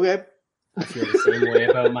 okay. I feel the same way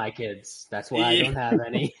about my kids. That's why I don't have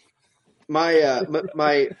any. One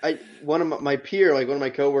of my peer, like one of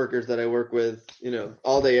my coworkers that I work with,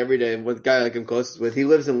 all day, every day, with a guy like I'm closest with, he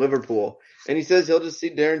lives in Liverpool, and he says he'll just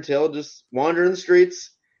see Darren Till just wander in the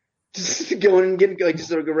streets, just going and getting like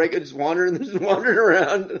just wandering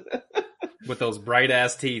around with those bright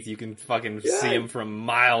ass teeth. You can fucking see him from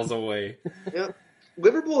miles away. Yeah,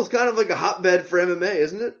 Liverpool is kind of like a hotbed for MMA,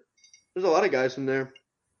 isn't it? There's a lot of guys from there.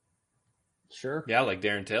 Sure. Yeah, like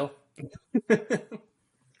Darren Till.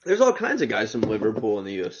 There's all kinds of guys from Liverpool in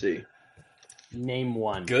the UFC. Name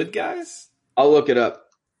one. Good guys? I'll look it up.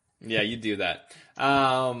 Yeah, you do that.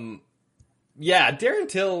 Darren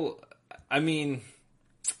Till, I mean,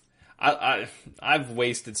 I've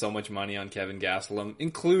wasted so much money on Kevin Gastelum,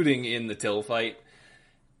 including in the Till fight.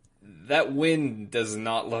 That win does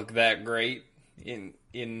not look that great in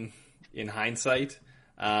hindsight.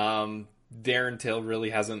 Darren Till really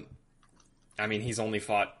hasn't. I mean, he's only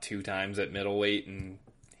fought 2 times at middleweight, and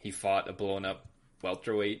he fought a blown-up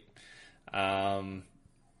welterweight.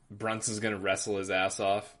 Brunson's going to wrestle his ass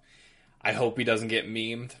off. I hope he doesn't get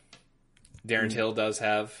memed. Darren Till does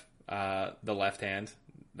have the left hand.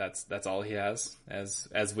 That's all he has,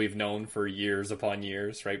 as we've known for years upon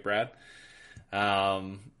years, right, Brad?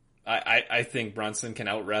 I think Brunson can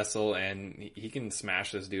out-wrestle, and he can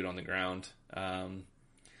smash this dude on the ground.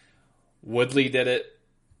 Woodley did it.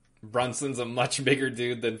 Brunson's a much bigger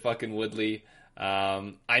dude than fucking Woodley.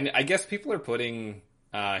 I guess people are putting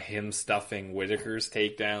him stuffing Whitaker's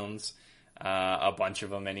takedowns, a bunch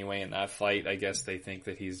of them anyway in that fight. I guess they think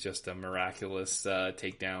that he's just a miraculous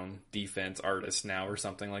takedown defense artist now or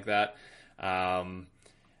something like that.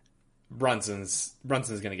 Brunson's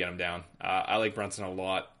going to get him down. I like Brunson a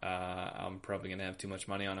lot. I'm probably going to have too much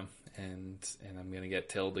money on him, and I'm going to get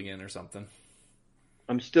tilled again or something.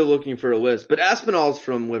 I'm still looking for a list, but Aspinall's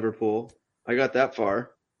from Liverpool. I got that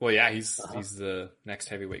far. Well, yeah, he's the next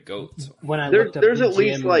heavyweight GOAT. So. When I looked up there's the at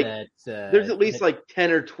least like that, there's at least like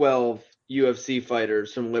 10 or 12 UFC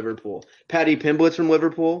fighters from Liverpool. Paddy Pimblett's from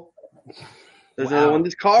Liverpool. There's another one.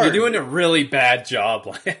 This card. You're doing a really bad job,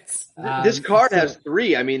 Lance. This card has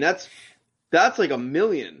 3. I mean, that's like a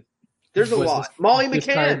million. There's a lot. Molly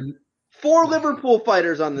McCann. 4 Liverpool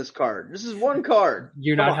fighters on this card. This is one card.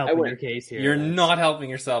 You're not helping your case here. You're not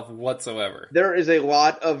helping yourself whatsoever. There is a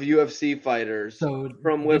lot of UFC fighters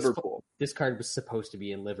from Liverpool. This card was supposed to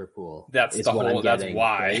be in Liverpool. That's the whole. That's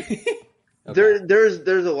why. Right? Okay.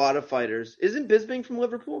 There's a lot of fighters. Isn't Bisping from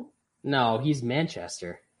Liverpool? No, he's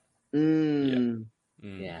Manchester.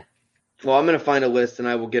 Yeah. Well, I'm going to find a list and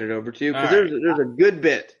I will get it over to you because there's a good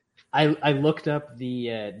bit. I looked up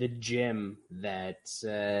the gym that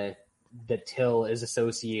Till is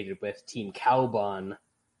associated with, Team Cowbon,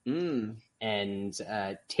 and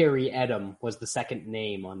Terry Edom was the second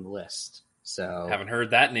name on the list. So haven't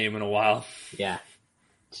heard that name in a while. Yeah,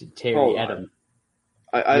 Terry Edom.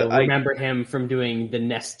 You'll remember him from doing the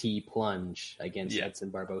Nesty plunge against Edson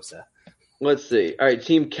Barboza. Let's see. All right,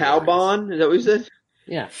 Team Cowbon. Is that what you said?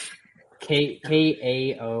 Yeah,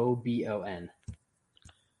 Kaobon.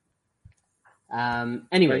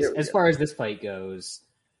 Anyways, as far as this fight goes,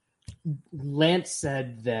 Lance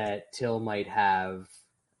said that Till might have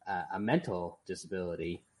a mental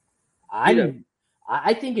disability. I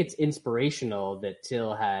think it's inspirational that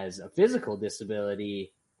Till has a physical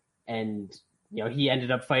disability, and he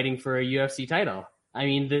ended up fighting for a UFC title. I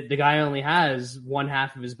mean, the guy only has one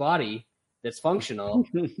half of his body, that's functional.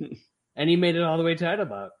 And he made it all the way to title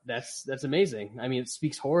bout. That's amazing. I mean, it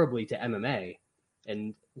speaks horribly to MMA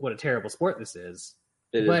and what a terrible sport this is.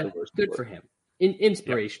 It but is the worst good sport. for him.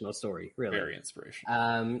 Inspirational story, really. Very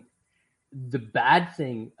inspirational. The bad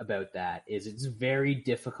thing about that is it's very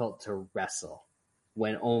difficult to wrestle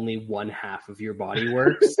when only one half of your body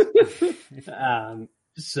works.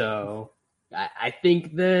 So I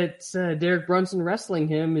think that Derek Brunson wrestling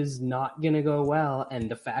him is not going to go well. And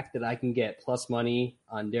the fact that I can get plus money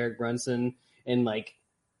on Derek Brunson and like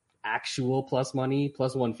actual plus money,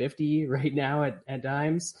 plus 150 right now at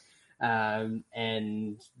times,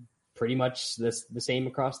 and pretty much the same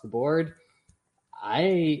across the board,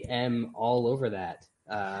 I am all over that.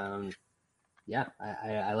 I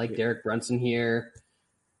like Derek Brunson here.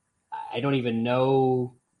 I don't even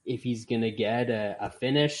know if he's going to get a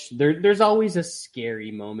finish. There's always a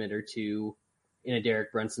scary moment or two in a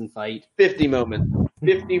Derek Brunson fight. 50 moments.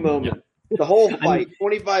 The whole fight,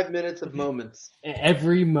 25 minutes of moments.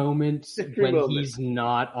 Every moment he's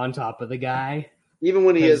not on top of the guy. Even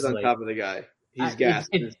when he is on top of the guy, he's gassed.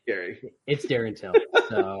 It's scary. It's Darren Till,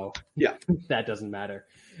 so yeah, that doesn't matter.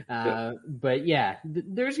 But yeah,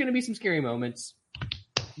 there's going to be some scary moments.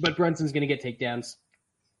 But Brunson's going to get takedowns.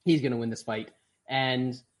 He's going to win this fight.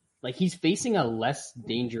 And like he's facing a less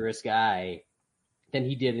dangerous guy than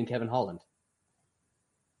he did in Kevin Holland.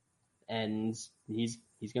 And he's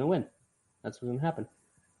going to win. That's what's going to happen.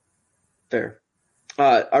 Fair.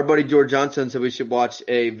 Our buddy George Johnson said we should watch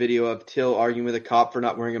a video of Till arguing with a cop for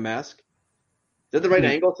not wearing a mask. Is that the right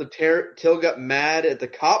angle? So Till got mad at the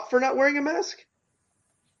cop for not wearing a mask?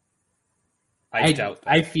 I doubt that.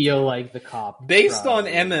 I feel like the cop. Based on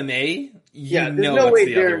MMA, there's no way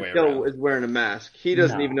Darren Till is wearing a mask. He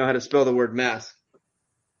doesn't even know how to spell the word mask.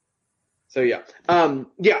 So yeah.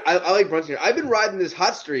 I like Brunson here. I've been riding this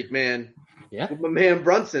hot streak, man. Yeah. With my man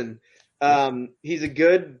Brunson. He's a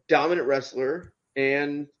good, dominant wrestler,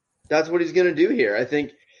 and that's what he's going to do here. I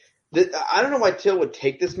think I don't know why Till would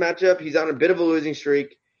take this matchup. He's on a bit of a losing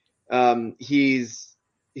streak. He's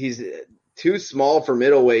too small for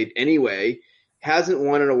middleweight anyway. Hasn't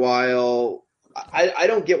won in a while. I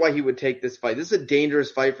don't get why he would take this fight. This is a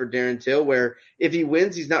dangerous fight for Darren Till, where if he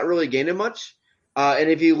wins, he's not really gaining much. And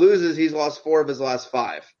if he loses, he's lost 4 of his last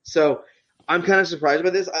 5. So I'm kind of surprised by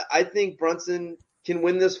this. I think Brunson can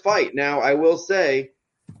win this fight. Now, I will say,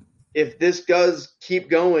 if this does keep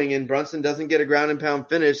going and Brunson doesn't get a ground and pound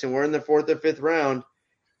finish and we're in the 4th or 5th round,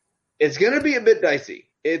 it's going to be a bit dicey.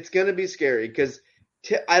 It's going to be scary because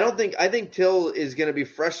I think Till is going to be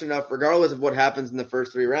fresh enough, regardless of what happens in the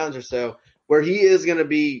first 3 rounds or so, where he is going to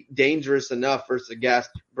be dangerous enough versus a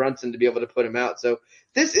gassed Brunson to be able to put him out. So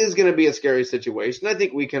this is going to be a scary situation. I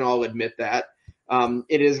think we can all admit that.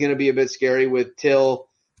 It is going to be a bit scary with Till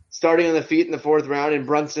starting on the feet in the 4th round and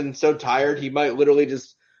Brunson so tired he might literally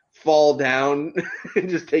just fall down and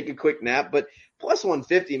just take a quick nap. But plus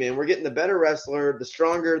 150, man, we're getting the better wrestler, the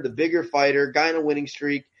stronger, the bigger fighter, guy in a winning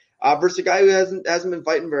streak, versus a guy who hasn't been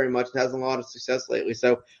fighting very much and hasn't a lot of success lately.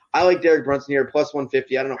 So I like Derek Brunson here, plus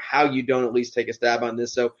 150. I don't know how you don't at least take a stab on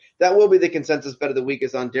this. So that will be the consensus bet of the week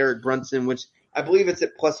is on Derek Brunson, which I believe it's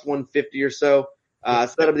at plus 150 or so.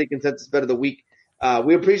 So that'll be the consensus bet of the week.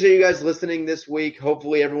 We appreciate you guys listening this week.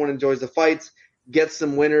 Hopefully everyone enjoys the fights, gets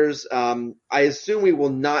some winners. I assume we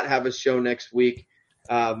will not have a show next week.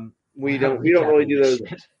 We don't really do those.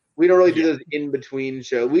 We don't really do those in between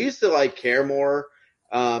shows. We used to care more.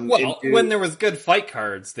 When there was good fight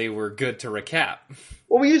cards, they were good to recap.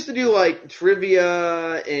 Well, we used to do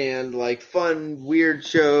trivia and fun, weird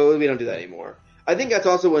shows. We don't do that anymore. I think that's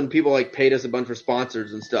also when people paid us a bunch for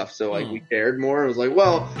sponsors and stuff. So we cared more. It was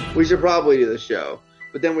well, we should probably do the show.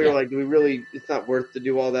 But then we were do we really? It's not worth to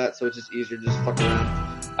do all that. So it's just easier to just fuck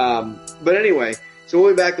around. But anyway, so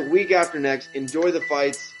we'll be back the week after next. Enjoy the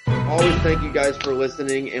fights. Always thank you guys for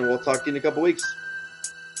listening, and we'll talk to you in a couple weeks.